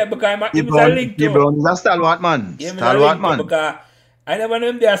 Yeah, because it was a link to... He's a stalwart man. Stalwart man. Because I never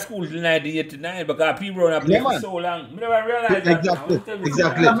knew there school till 1989 because people have played for so long. I never realized that.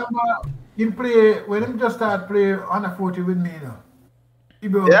 Exactly. I remember him play, when him just started playing under 40 with me, you know.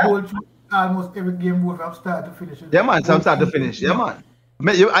 People goal almost every game both from start to finish. Yeah, man, from start to finish. Yeah,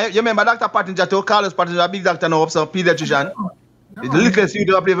 man. You remember Dr. Pattinger too? Carlos Pattinger, a big doctor now, some pediatrician. The littlest you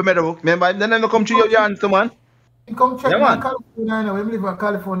do play for Meadowbrook. Remember? Then I come to your answer, man. He come check me in California now. He live in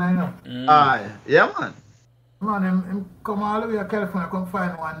California now. Yeah, man. Man, him come all the way to California, come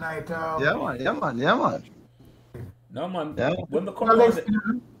find one night. Yeah, man. No, man. Yeah. When we come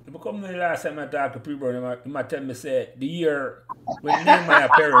down, come the last time I talked to people, they might tell me, say, the year when Nehemiah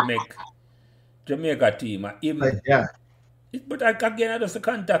Perry make Jamaica team, him, Yeah. but again, I just the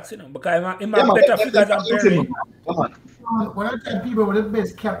contacts, because he Yeah, have man. better figures than Perry. Come on. When I tell people we're the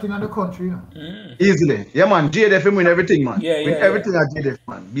best captain in the country, Easily. Yeah, man. JDF win everything, man. Yeah, Win everything at JDF,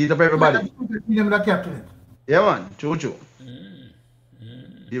 man. Beat up everybody. The captain. Yeah, man. True.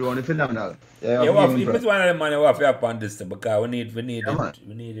 You want phenomenal. Yeah, it's one of the money we have to have on this, because we need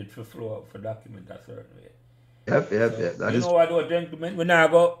it for flow, for document a certain way. Yep. That is what, though, gentlemen, we now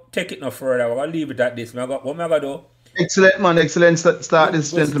go take it no further. We're gonna leave it at this. What am I gonna do? Excellent, man. Excellent start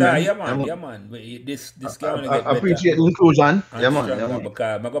this, gentlemen. Yeah, man. This can only get better. I appreciate the inclusion. Yeah, man.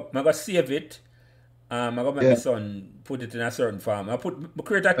 Because I'm gonna save it. I'm gonna make my son put it in a certain form. I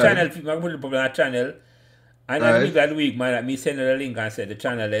create a channel. I'm gonna put it up on a channel. And at the middle of the week, man, me send the link and say the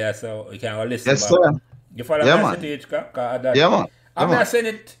channel there, so you can go listen. Yes, sir. You follow my Hitchcock? Yeah, man. I'm gonna send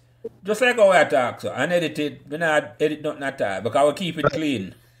it just like how I talk, so and edit it. We not edit nothing at all, because we keep it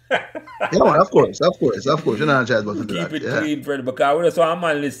clean. Yeah, man, of course. You're not chat about keep it clean, Fred, because we just want a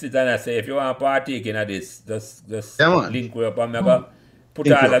man list it and I say, if you want to partake in this, just link we up and I'm gonna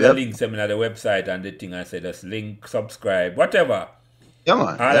put all of the links in the website and the thing and say, just link, subscribe, whatever. Yeah, man.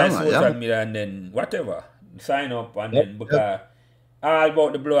 All that social media and then whatever. Sign up and then because all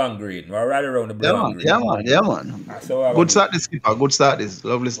about the blue and green. We're right around the blue and green. Yeah, man. So good start this, skipper. Good start this.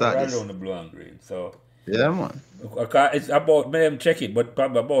 Lovely start right this. around the blue and green. So yeah, man. It's about, me check it, but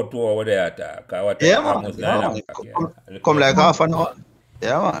probably about 2 hours there. Man. Come like half an hour.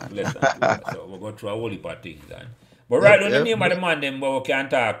 Yeah, man. Less than 2 so we'll go through a whole heap of things. But right on the name of the man them we can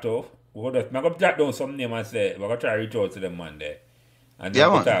talk to, we're going to jot down some name and say, we're going to try to reach out to them man there. And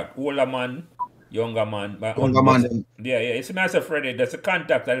then we talk. Older man, younger man. Yeah. It's me as a Freddie, there's a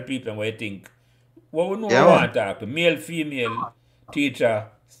contact of the people where you think, what we know we want to talk to. Male, female, teacher,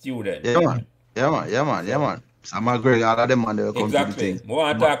 student. Yeah, man. Some are great, all of them man, they will come exactly. We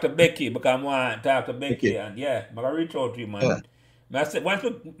want to talk to Becky, because I want to talk to Becky. And I'm going to reach out to you, man. I said, once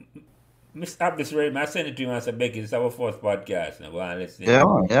we stop this ready, I send it to you and say, Becky, this is our first podcast. Now, go on, listen. Yeah,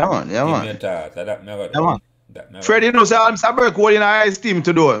 man. Give me a talk. So that, Freddie, you know, say, Mr. Burke, what in our team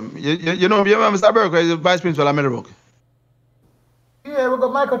to do? You know Mr. Burke is the vice principal of Meadowbrook. Yeah, we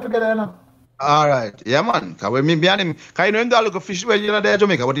got Michael together now. All right. Yeah, man. Because when me behind him, because you know him don't look a fish, well, you know, there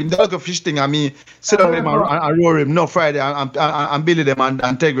Jamaica, but him don't look a fish thing, and me sit down him and roll him, no Friday, and Billy them and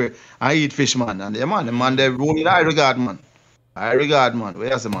Tegre, and eat fish, man. And yeah, man, the man, they roll in high regard, man. High regard, man.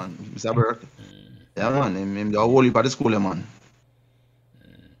 Where's the man? Mr. Burke. Yeah, man. Him the whole heap of the school, man.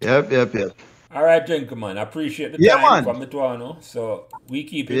 Yep. All right, gentlemen. I appreciate the time from Metuano. So we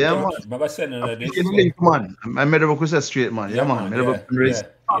keep in touch. I'm going to send another this. Link, man. I made a request straight, man. Yeah, man.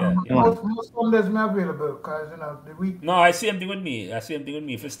 Most Sundays I'm available because, the week. No, I same thing with me.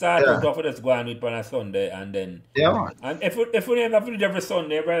 If you start out off with us going with on a Sunday and then. Yeah, man. And if we have every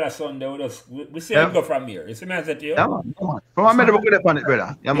Sunday, every other Sunday, we say we go from here. You see me, I said to you? Yeah, man. From I made a good on it,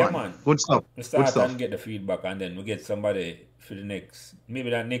 brother. Yeah, man. Good stuff. We start and get the feedback and then we get somebody for the next,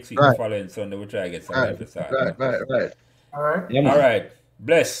 maybe that next week, the following Sunday, we'll try to get somebody to start. Right. All right. Yeah, man. All right.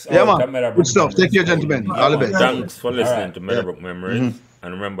 Bless. Yeah, man. Good stuff. Take care, gentlemen. All the best. Thanks for listening to Meadowbrook Memories.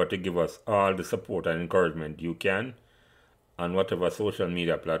 And remember to give us all the support and encouragement you can on whatever social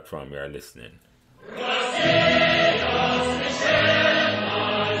media platform you are listening.